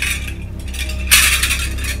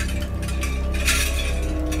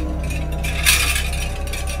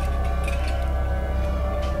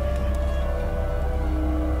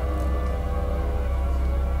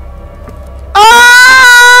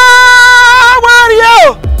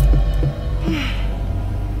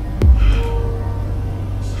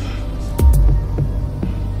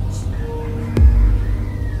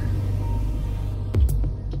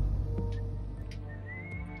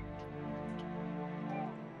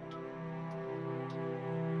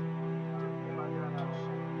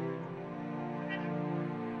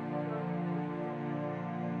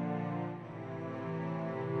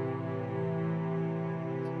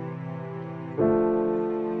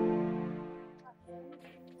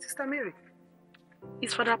 Sister Mary,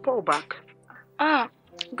 is Father Paul back? Ah,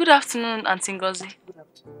 good afternoon, Auntie Ngozi. Good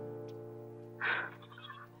afternoon.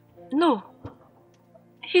 No,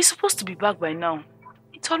 he's supposed to be back by now.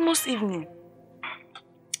 It's almost evening.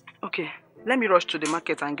 Okay, let me rush to the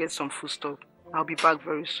market and get some food stuff. I'll be back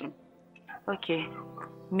very soon. Okay.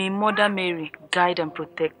 May Mother Mary guide and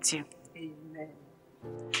protect you. Amen.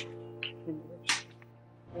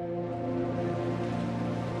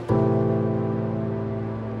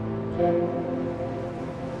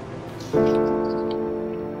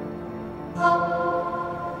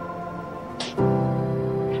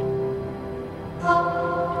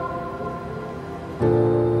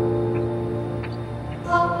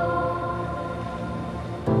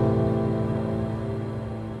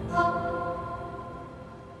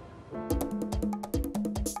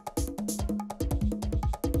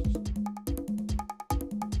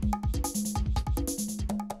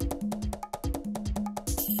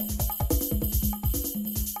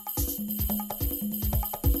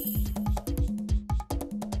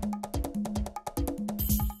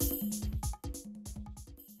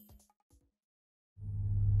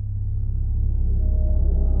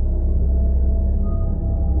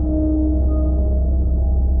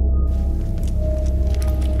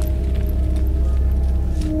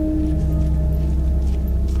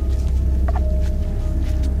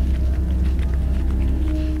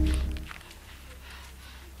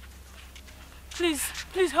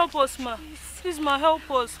 Please help us, ma. Please, ma, help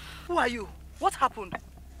us. Who are you? What happened?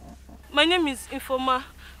 My name is Informa,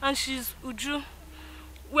 and she's Uju.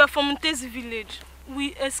 We are from Ntezi village.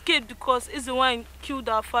 We escaped because Ezewine killed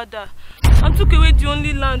our father and took away the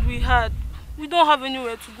only land we had. We don't have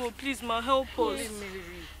anywhere to go. Please, ma, help us.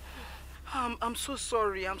 I'm so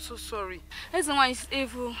sorry. I'm so sorry. Ezewine is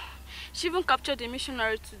evil. She even captured a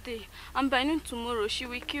missionary today, and by noon tomorrow she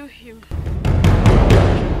will kill him.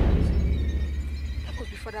 That must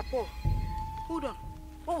be Father Paul. Hold on.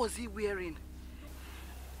 What was he wearing?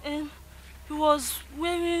 He was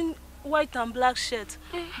wearing white and black shirt,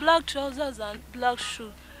 black trousers and black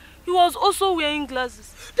shoes. He was also wearing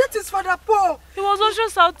glasses. That is Father Paul. He was also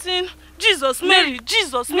shouting, Jesus, Mary,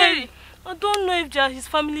 Jesus, Mary. I don't know if they are his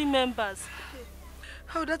family members.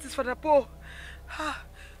 Oh, that is Father Paul.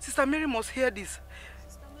 Sister Mary must hear this.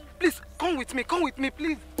 Please, come with me,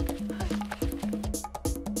 please.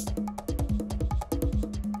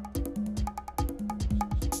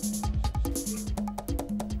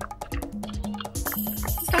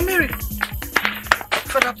 Mary,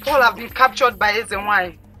 Father Paul have been captured by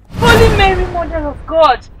Ezenwai. Holy Mary, Mother of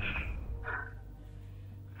God.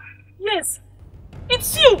 Yes,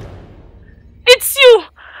 it's you. It's you.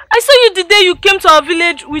 I saw you the day you came to our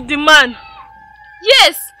village with the man.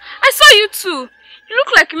 Yes, I saw you too. You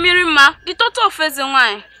look like Mirima, the daughter of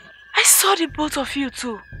Ezenwai. I saw the both of you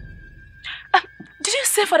too. Did you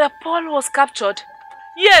say Father Paul was captured?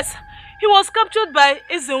 Yes, he was captured by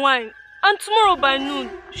Ezenwai, and tomorrow by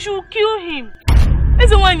noon, she will kill him.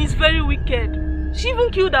 Ezenwai is very wicked. She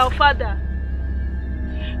even killed our father.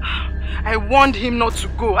 I warned him not to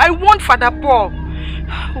go. I warned Father Paul.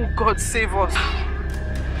 Oh God, save us.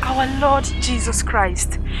 Our Lord Jesus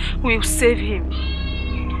Christ will save him.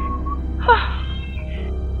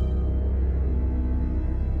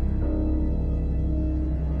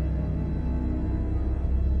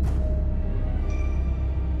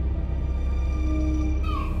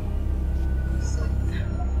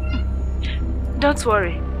 Don't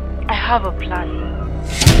worry, I have a plan.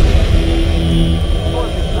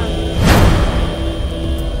 What's the plan?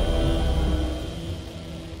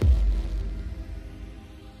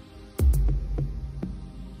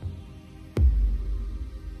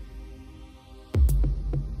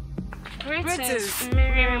 Greetings,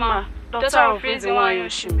 Mirima, daughter of Ezenwai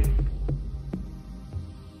Yoshimi.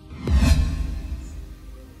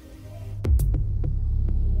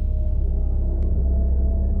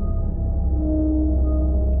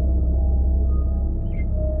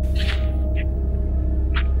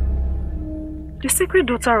 The sacred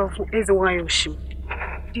daughter of Ezenwai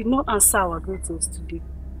Yoshimi did not answer our greetings today.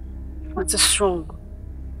 But is strong.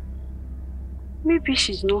 Maybe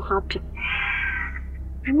she's not happy.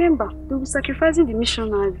 Remember, they'll be sacrificing the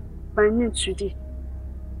missionary by noon today.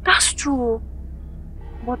 That's true.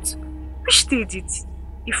 But which day did it?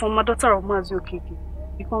 If my daughter of Mazi Okeke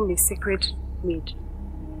become a sacred maid?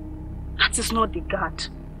 That is not the God.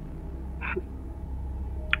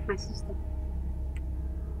 My sister,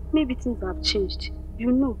 maybe things have changed.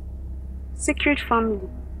 You know, sacred family,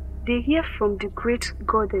 they hear from the great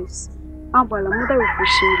goddess, Abala, mother of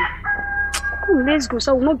Oshiri. Come, let's go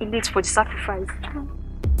so I will not be late for the sacrifice.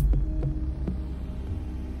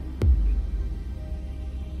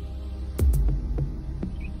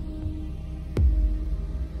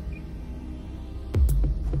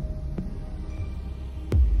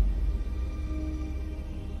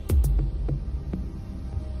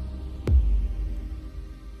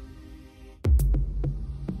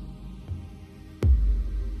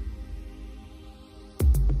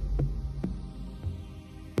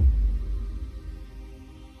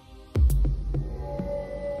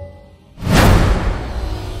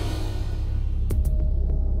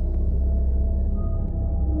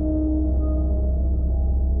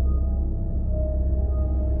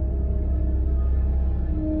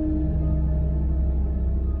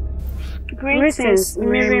 Greetings,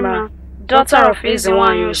 Mirima, daughter of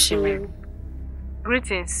Ezenwai Yoshimi.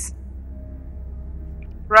 Greetings.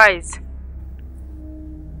 Rise.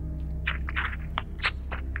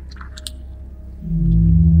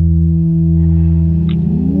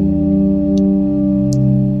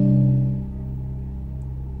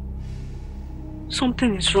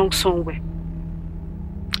 Something is wrong somewhere.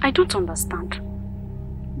 I don't understand.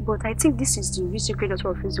 But I think this is the real sacred daughter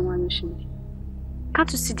of Ezenwai Yoshimi. Can't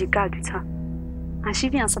you see the guard with her? And she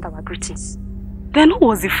even answered our greetings. Then who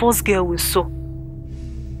was the first girl we saw?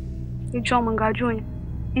 It's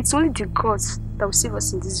only the gods that will save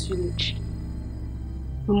us in this village.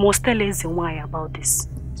 We must tell Ezenwai about this.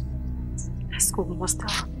 Let's go, we must tell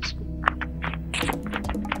her.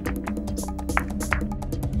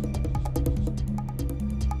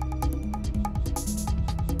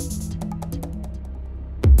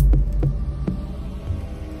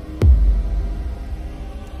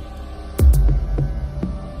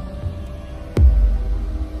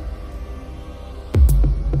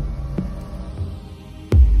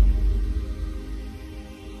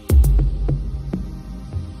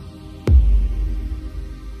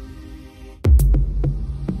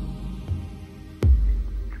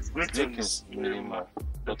 Greetings, Mirima,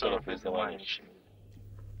 daughter of Ezenwai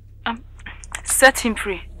Yoshimi. Set him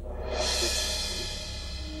free.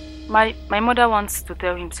 My mother wants to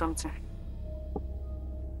tell him something.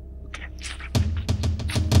 Okay.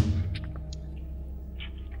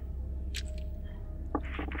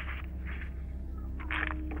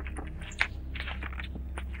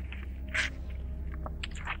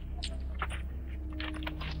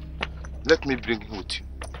 Let me bring him with you.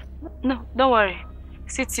 No, don't worry.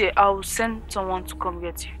 Sit here. I'll send someone to come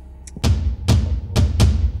get you.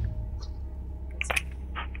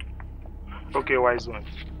 Okay, wise one.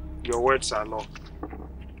 Your words are law.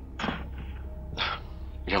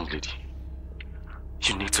 Young lady,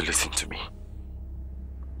 you need to listen to me.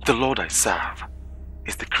 The Lord I serve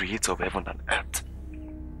is the creator of heaven and earth.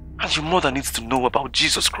 And your mother needs to know about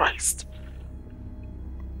Jesus Christ.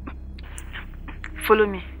 Follow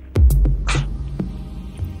me.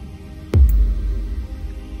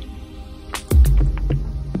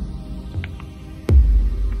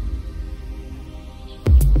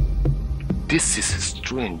 This is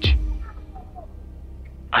strange.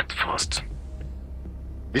 At first,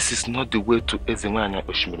 this is not the way to Ezenwanya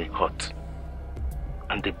Oshimiri Hut.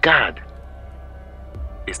 And the guard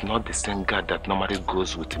is not the same guard that normally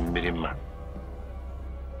goes with Mirima.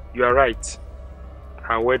 You are right.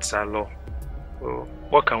 Her words are law. So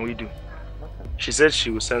what can we do? She said she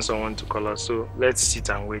will send someone to call us, so let's sit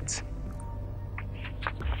and wait.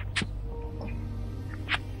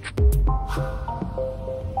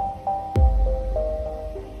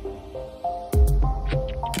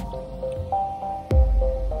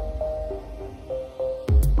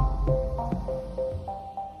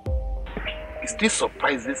 It still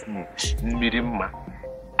surprises me, Mirima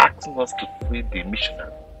asking us to free the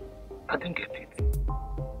missionary. I didn't get it.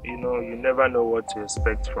 You know, you never know what to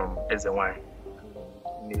expect from Ezenwai,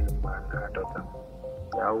 Mirima and her daughter.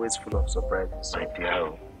 They're always full of surprises. My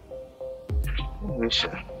dear,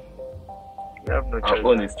 Misha, you have no choice. Our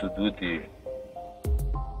own is to do the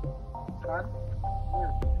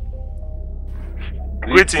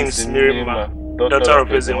greetings, Mirima, daughter of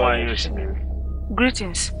Ezenwai Yoshimiri.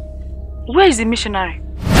 Greetings. Where is the missionary?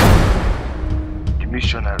 The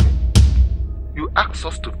missionary? You asked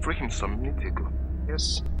us to free him some minutes ago.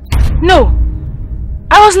 Yes. No!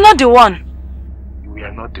 I was not the one. We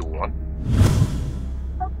are not the one?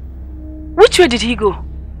 Which way did he go?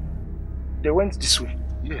 They went this way.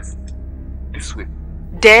 Yes, this way.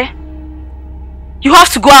 There? You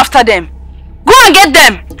have to go after them. Go and get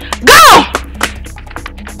them! Go!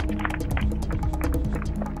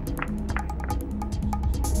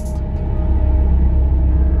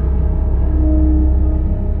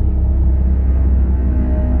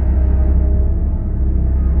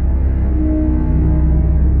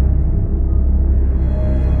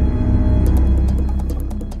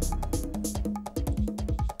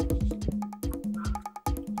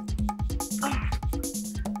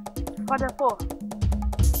 Father Paul,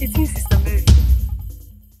 it's me, Sister Mary.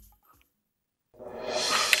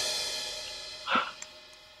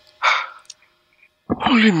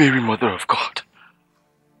 Holy Mary, Mother of God.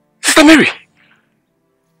 Sister Mary!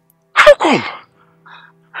 How come?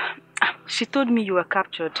 She told me you were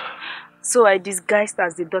captured. So I disguised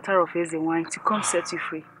as the daughter of Ezenwai to come set you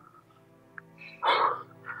free.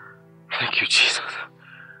 Thank you, Jesus.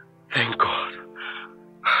 Thank God.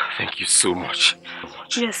 Thank you so much.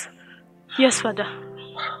 Yes. Yes, Father.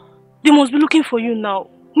 They must be looking for you now.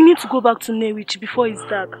 We need to go back to Newich before it's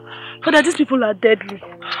dark. Father, these people are deadly.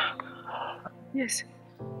 Yes.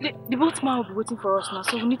 The boatman will be waiting for us now,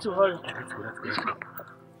 so we need to hurry. Let's go.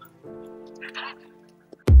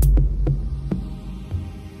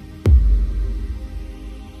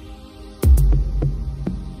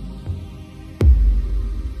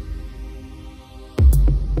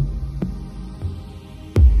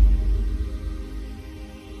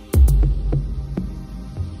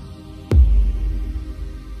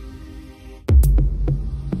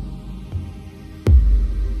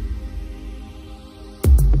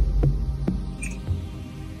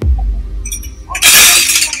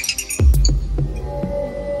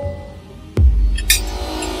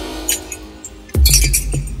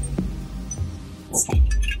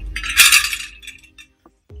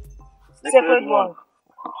 Separate one.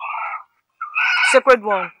 Separate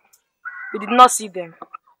one. We did not see them.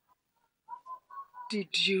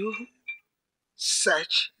 Did you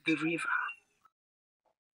search the river?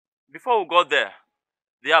 Before we got there,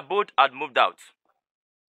 their boat had moved out.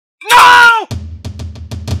 No!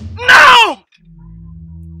 No!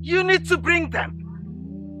 You need to bring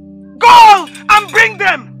them. Go and bring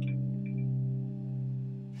them.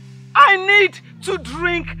 I need to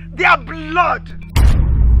drink their blood.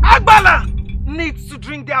 Agbala needs to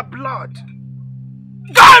drink their blood.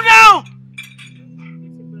 Go now!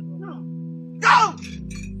 Go!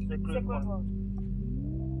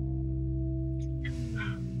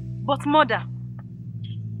 But mother,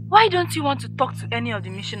 why don't you want to talk to any of the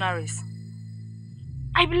missionaries?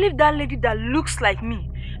 I believe that lady that looks like me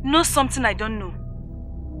knows something I don't know.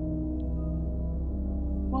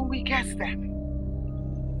 When we get them,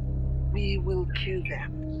 we will kill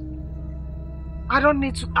them. I don't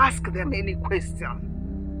need to ask them any question.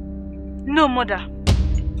 No, mother.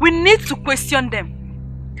 We need to question them.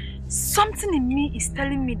 Something in me is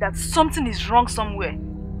telling me that something is wrong somewhere.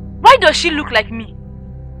 Why does she look like me?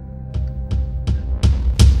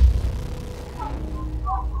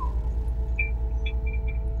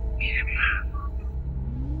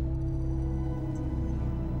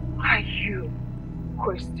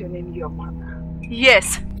 questioning your mother?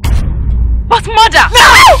 Yes. But mother!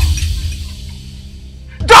 No!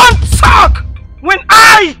 Don't talk when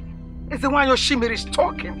I is the one Yoshimiri is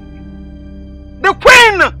talking. The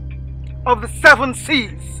queen of the 7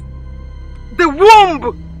 seas. The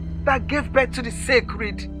womb that gave birth to the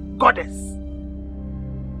sacred goddess.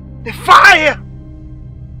 The fire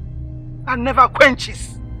that never quenches.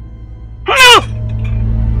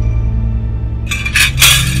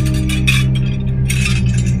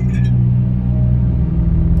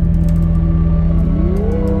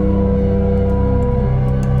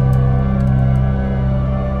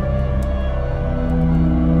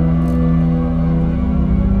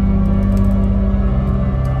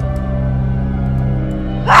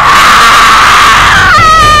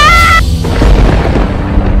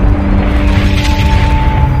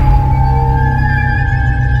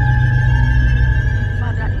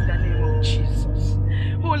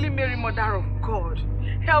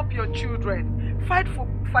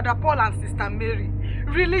 Father Paul and Sister Mary,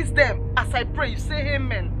 release them as I pray. You say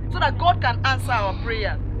amen, so that God can answer our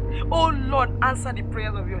prayer. Oh Lord, answer the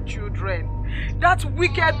prayers of your children. That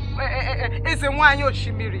wicked Ezenwanyo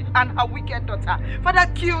Shimiri and her wicked daughter, Father,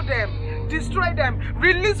 kill them, destroy them.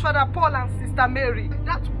 Release Father Paul and Sister Mary.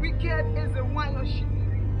 That wicked Ezenwanyo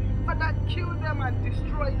Shimiri, Father, kill them and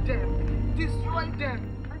destroy them. Destroy them.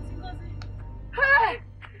 Hey,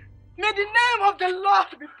 may the name of the Lord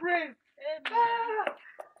be praised. Amen.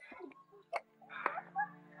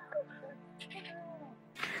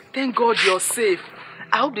 Thank God you're safe.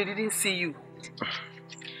 I hope they didn't see you.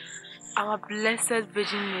 Our blessed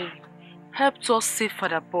Virgin Mary helped us save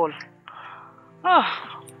Father Paul.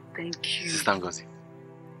 Ah, thank you. Sister Ngozi,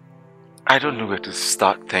 I don't know where to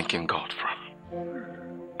start thanking God from.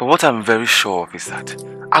 But what I'm very sure of is that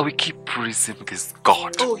I will keep praising this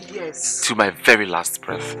God. Oh, yes. To my very last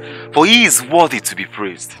breath. For He is worthy to be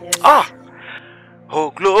praised. Yes. Ah!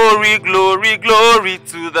 Oh, glory, glory, glory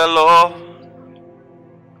to the Lord.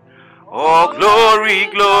 Oh, glory,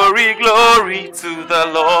 glory, glory to the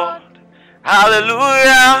Lord.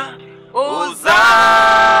 Hallelujah.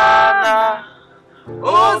 Hosanna.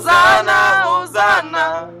 Hosanna,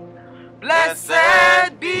 Hosanna.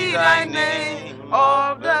 Blessed be thy name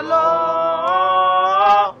of the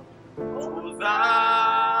Lord. Hosanna.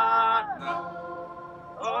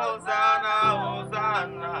 Hosanna,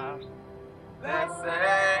 Hosanna.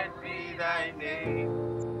 Blessed be thy name.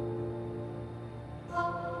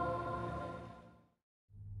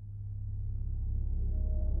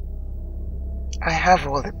 I have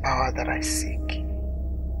all the power that I seek.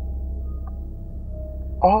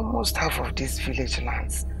 Almost half of these village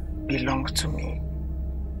lands belong to me.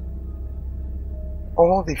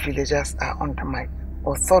 All the villagers are under my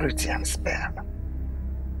authority and spell.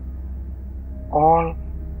 All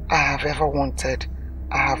I have ever wanted,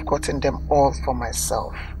 I have gotten them all for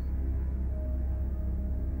myself.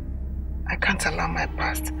 I can't allow my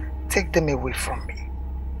past take them away from me.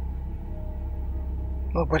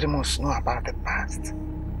 Nobody must know about the past.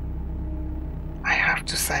 I have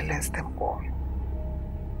to silence them all.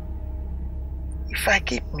 If I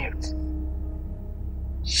keep mute,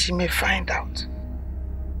 she may find out.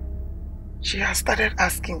 She has started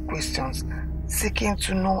asking questions, seeking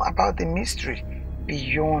to know about the mystery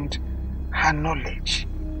beyond her knowledge.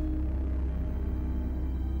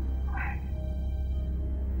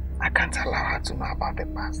 I can't allow her to know about the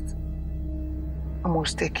past. I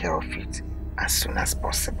must take care of it as soon as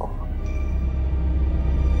possible.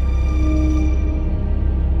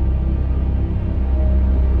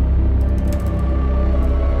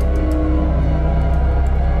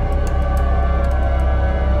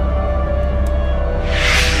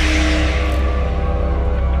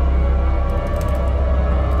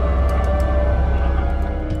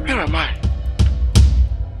 Where am I?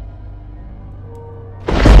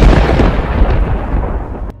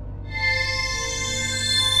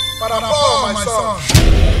 Father Paul, my son.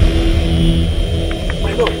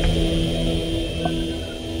 My Lord.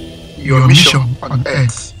 Your mission on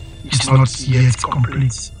earth is not yet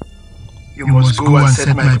complete. You must go and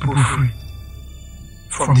set my people free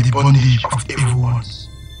from the bondage of evil ones.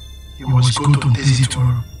 You must go to Desi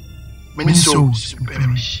tomorrow. Many souls will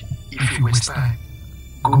perish if you waste time.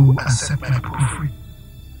 Go and set my people free.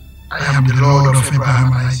 I am the Lord of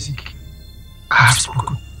Abraham and Isaac. I have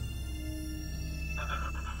spoken.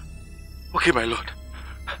 Okay, my Lord.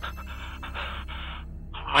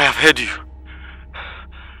 I have heard you.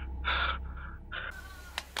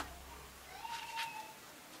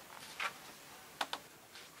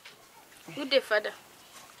 Good day, Father.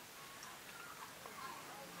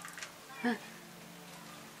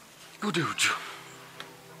 Good day, Uju.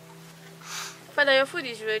 Father, your food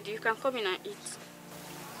is ready. You can come in and eat.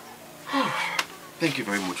 Thank you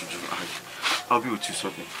very much, Uju. I'll be with you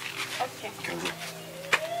shortly. Okay. You can go.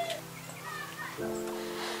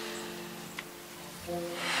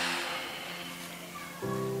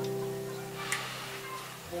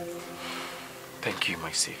 Thank you,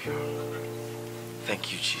 my Savior.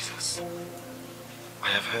 Thank you, Jesus. I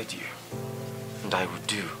have heard you, and I will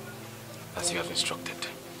do as you have instructed.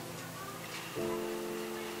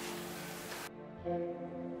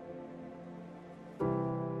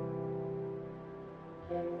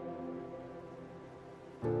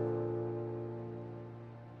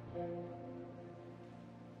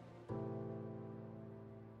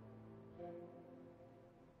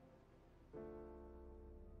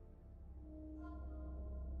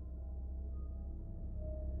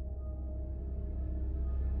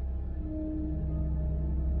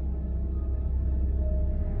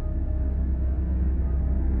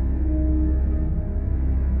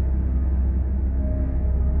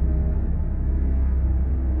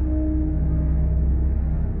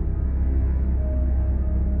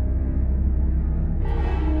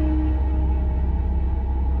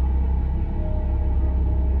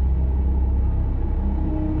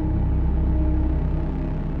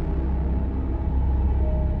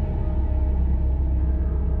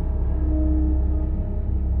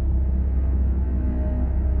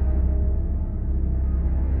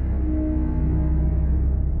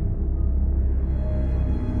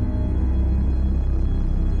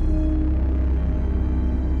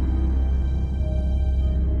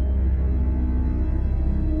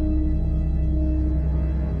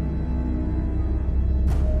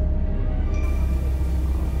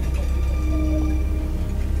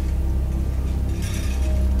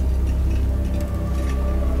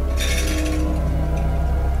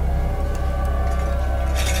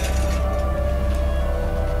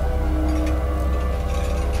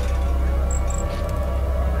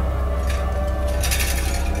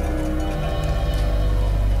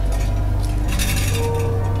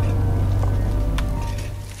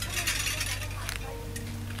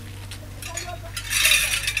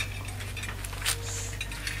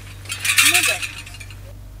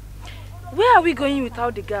 Where are we going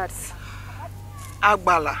without the guards?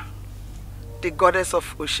 Agbala, the goddess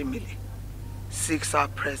of Oshimili, seeks our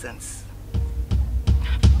presence.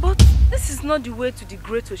 But this is not the way to the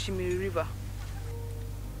great Oshimiri River.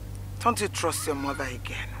 Don't you trust your mother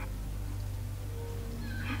again?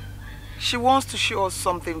 She wants to show us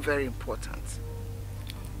something very important.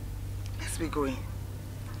 Let's be going.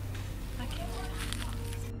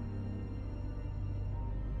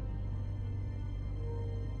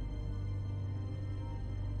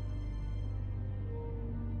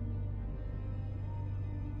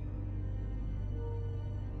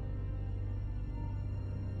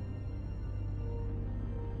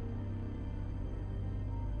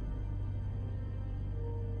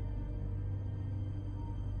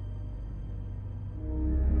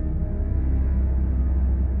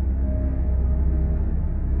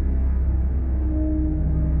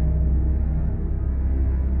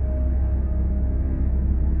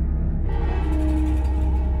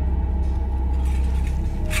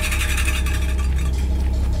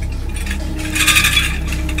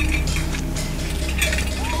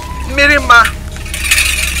 Mirima.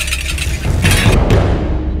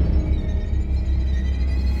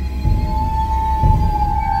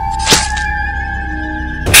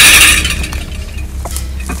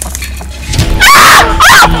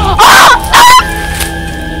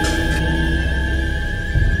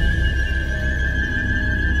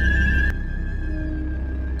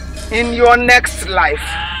 In your next life,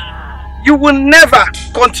 you will never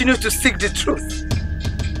continue to seek the truth,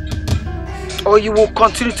 or you will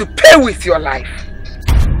continue to pay with your life.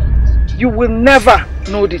 You will never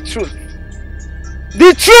know the truth.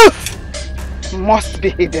 The truth must be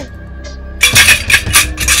hidden.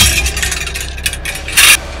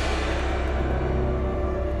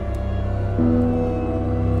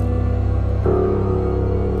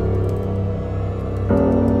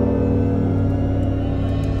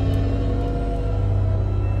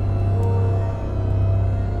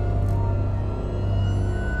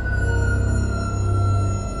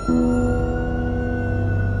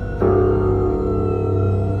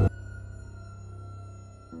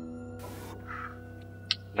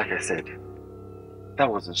 Like I said,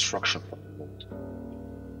 that was instruction from the Lord.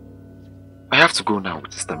 I have to go now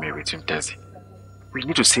with Sister Mary to Mtezi. We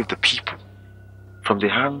need to save the people from the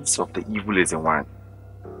hands of the evil Ezenwan.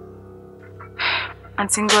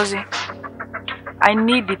 Auntie Ngozi, I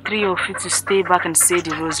need the three of you to stay back and say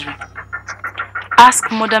the rosary. Ask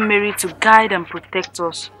Mother Mary to guide and protect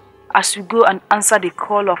us as we go and answer the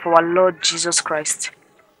call of our Lord Jesus Christ.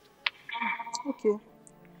 Okay.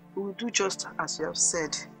 We will do just as you have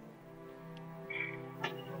said.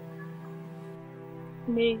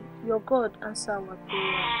 May your God answer our prayer.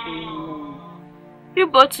 Amen. You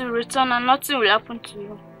both will return and nothing will happen to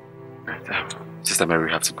you. Right, Sister Mary,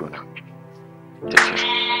 we have to go now. Take care.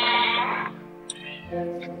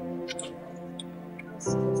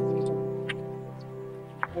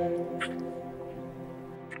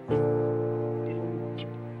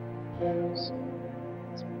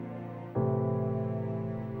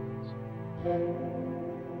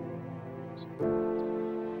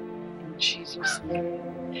 In Jesus' name,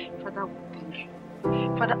 Father, we thank you.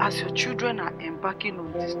 Father, as your children are embarking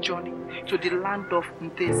on this journey to the land of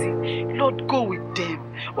Ntezi, Lord, go with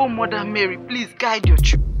them. Oh, Mother Mary, please guide your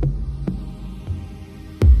children.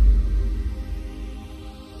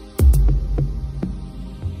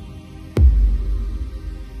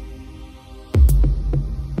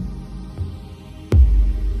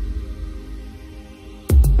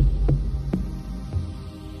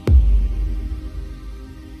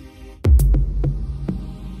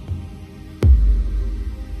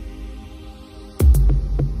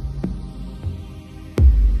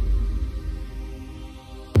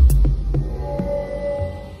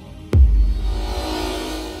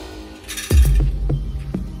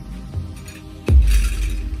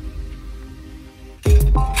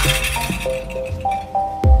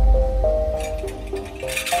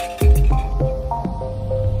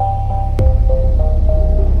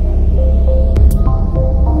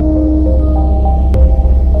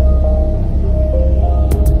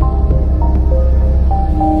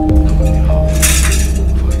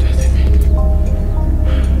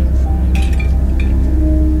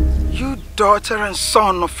 Daughter and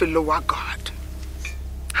son of a lower God,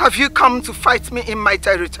 have you come to fight me in my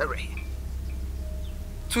territory?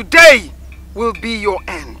 Today will be your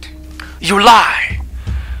end. You lie!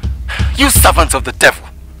 You servant of the devil!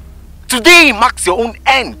 Today marks your own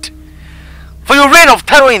end. For your reign of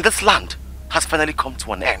terror in this land has finally come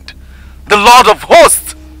to an end. The Lord of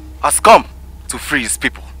hosts has come to free his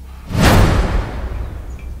people.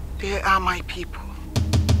 They are my people.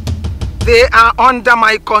 They are under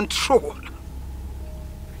my control.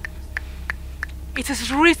 It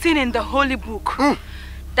is written in the Holy Book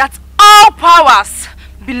that all powers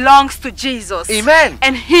belongs to Jesus. Amen.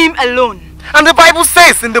 And him alone. And the Bible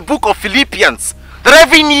says in the book of Philippians that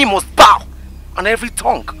every knee must bow and every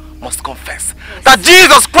tongue must confess that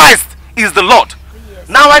Jesus Christ is the Lord.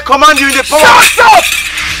 Now I command you in the power. Shut up!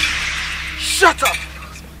 Shut up!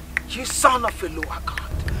 You son of a lower God.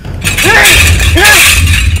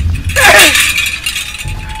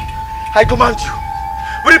 I command you,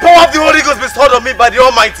 with the power of the Holy Ghost bestowed on me by the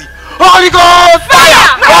Almighty. Holy Ghost!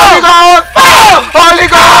 Fire! Holy Ghost! Fire! Holy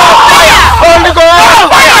Ghost! Fire! Holy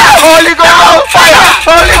Ghost! Fire! Holy Ghost! Fire!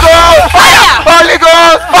 Holy Ghost! Fire! Holy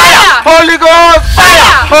Ghost! Fire! Holy Ghost! Fire! Holy Ghost!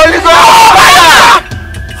 Fire! Holy Ghost! Fire!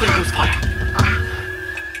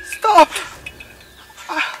 Stop!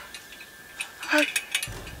 I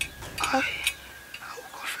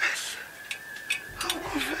will confess. I will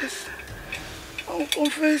confess. I will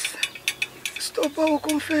confess. Stop, I will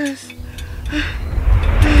confess.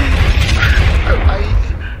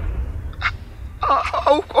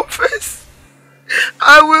 I will confess.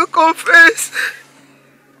 I will confess.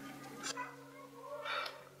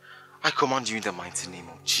 I command you in the mighty name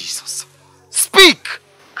of Jesus. Speak!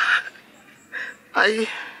 I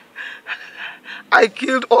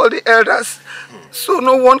killed all the elders, so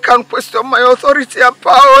no one can question my authority and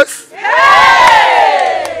powers.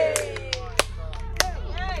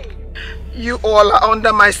 You all are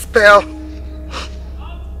under my spell.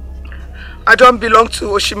 I don't belong to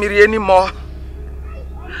Oshimiri anymore.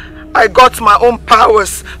 I got my own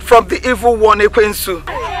powers from the evil one, Ekwensu.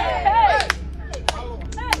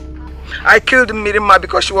 I killed Mirima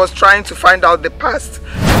because she was trying to find out the past.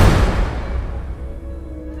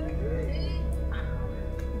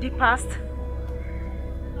 The past?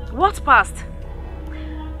 What past?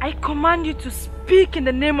 I command you to speak in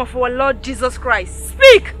the name of our Lord Jesus Christ.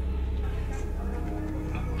 Speak!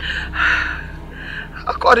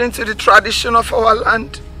 According to the tradition of our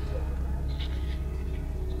land,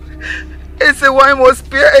 a wife must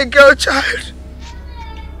bear a girl child.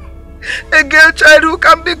 A girl child who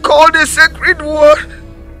can be called a sacred one.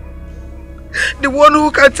 The one who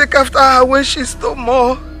can take after her when she's no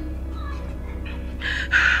more.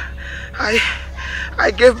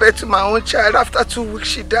 I gave birth to my own child. After 2 weeks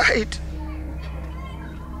she died.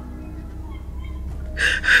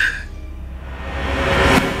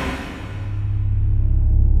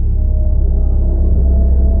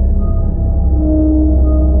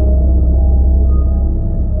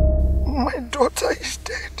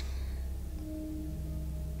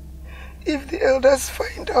 elders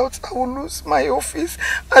find out, I will lose my office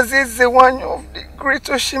as the one of the great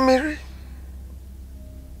Oshimiri.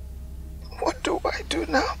 What do I do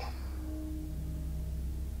now?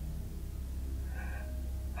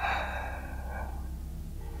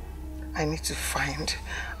 I need to find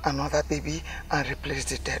another baby and replace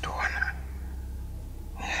the dead one.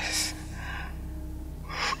 Yes.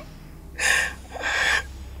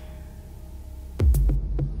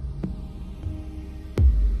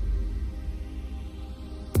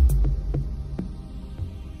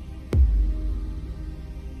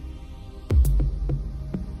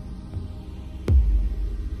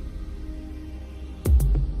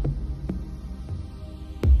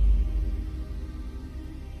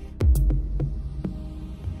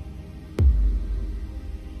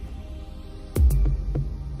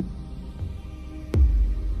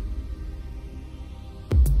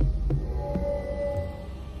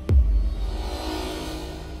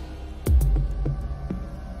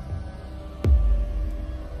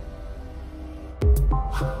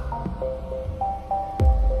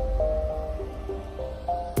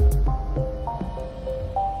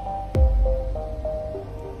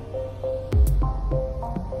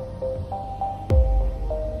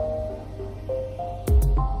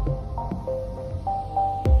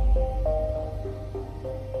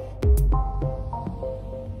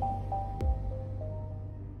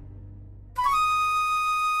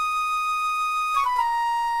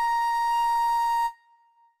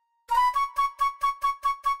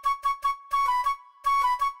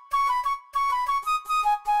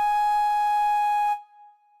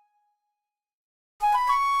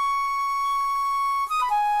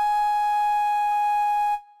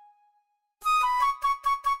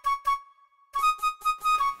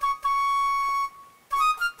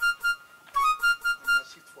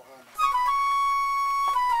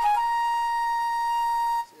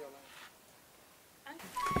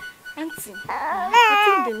 Auntie,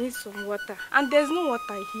 I think they need some water, and there's no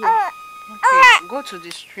water here. Okay, go to the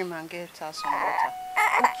stream and get her some water.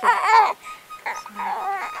 Okay.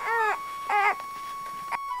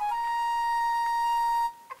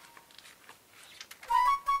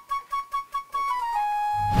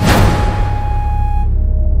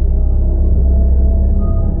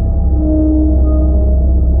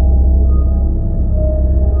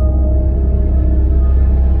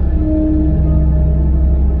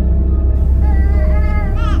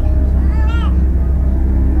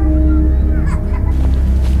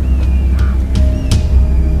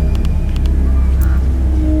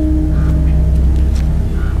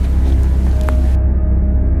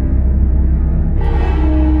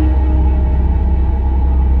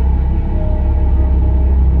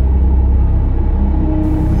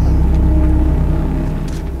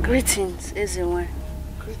 Greetings, everyone.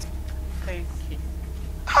 Thank you.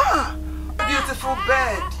 Ah, beautiful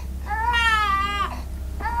bed.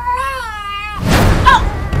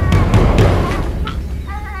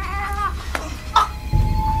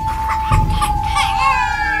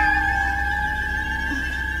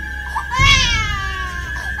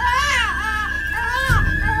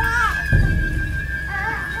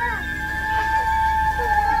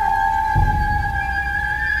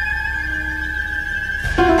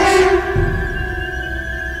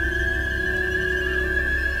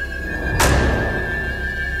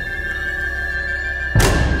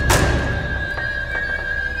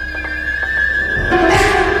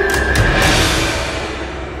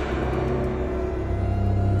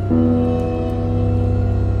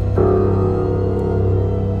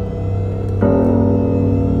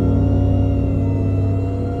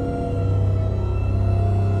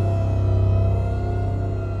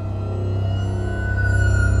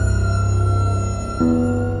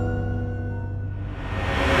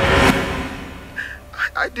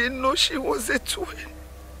 I didn't know she was a twin.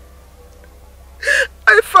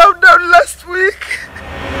 I found out last week.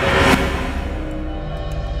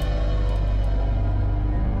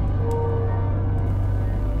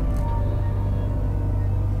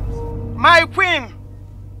 My queen,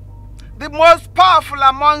 the most powerful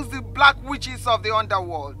amongst the black witches of the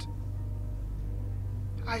underworld.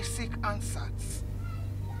 I seek answers.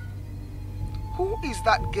 Who is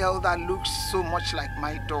that girl that looks so much like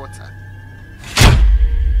my daughter?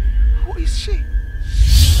 Who is she?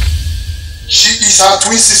 She is her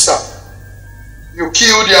twin sister. You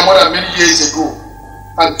killed your mother many years ago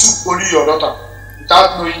and took only your daughter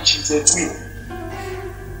without knowing she is a twin.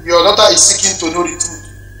 Your daughter is seeking to know the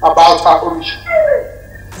truth about her origin.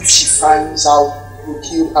 If she finds out you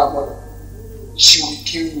killed her mother, she will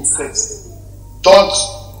kill you first. Don't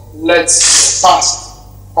let your past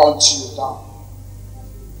hunt you down.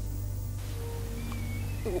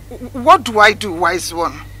 What do I do, wise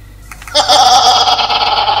one?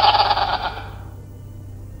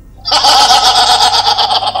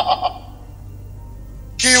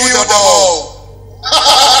 Kill them all.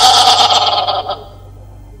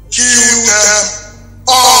 Kill them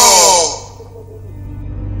all.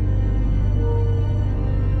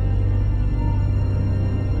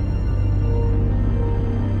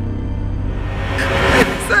 I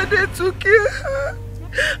decided to kill her.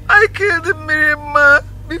 I killed Mirima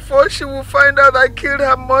before she will find out I killed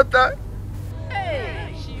her mother.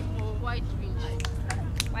 Hey, white witch.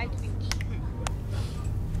 White witch.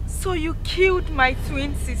 So you killed my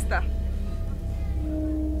twin sister?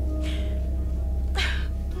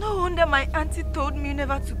 No wonder my auntie told me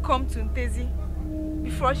never to come to Ntezi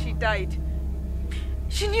before she died.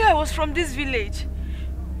 She knew I was from this village,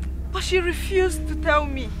 but she refused to tell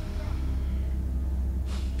me.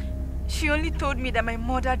 She only told me that my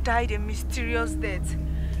mother died a mysterious death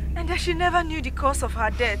and that she never knew the cause of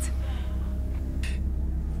her death.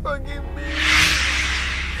 Forgive me.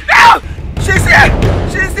 No! She's here!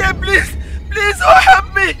 She's here, please! Please, oh,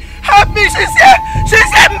 help me! Help me! She's here!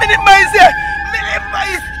 She's here! Minima is here! Minima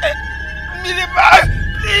is here! Minima!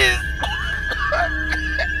 Please!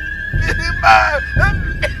 Minima!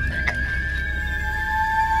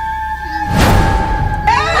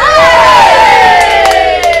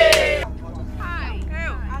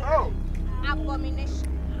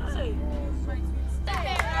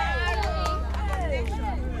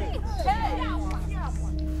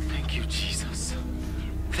 Thank you, Jesus.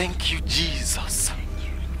 Thank you, Jesus.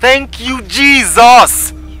 Thank you,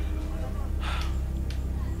 Jesus.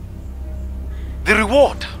 The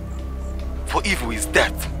reward for evil is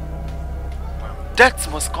death. Death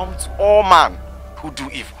must come to all men who do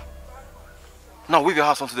evil. Now wave your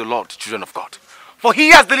hands unto the Lord, children of God. For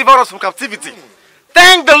he has delivered us from captivity.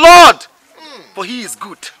 Thank the Lord, for he is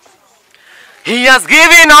good. He has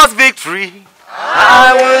given us victory.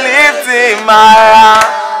 I will lift him higher.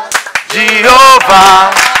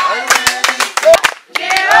 Jehovah.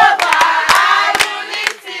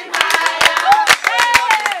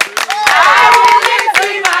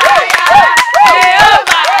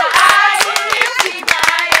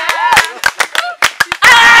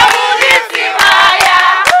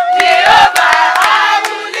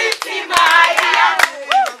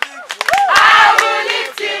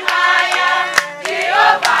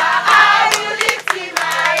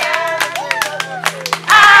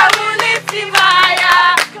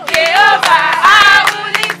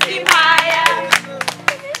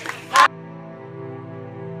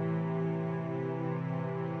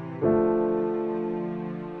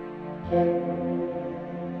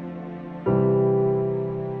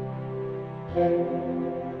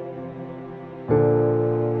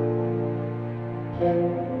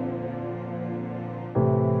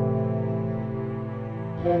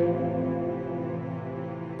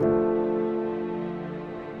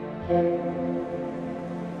 Thank you.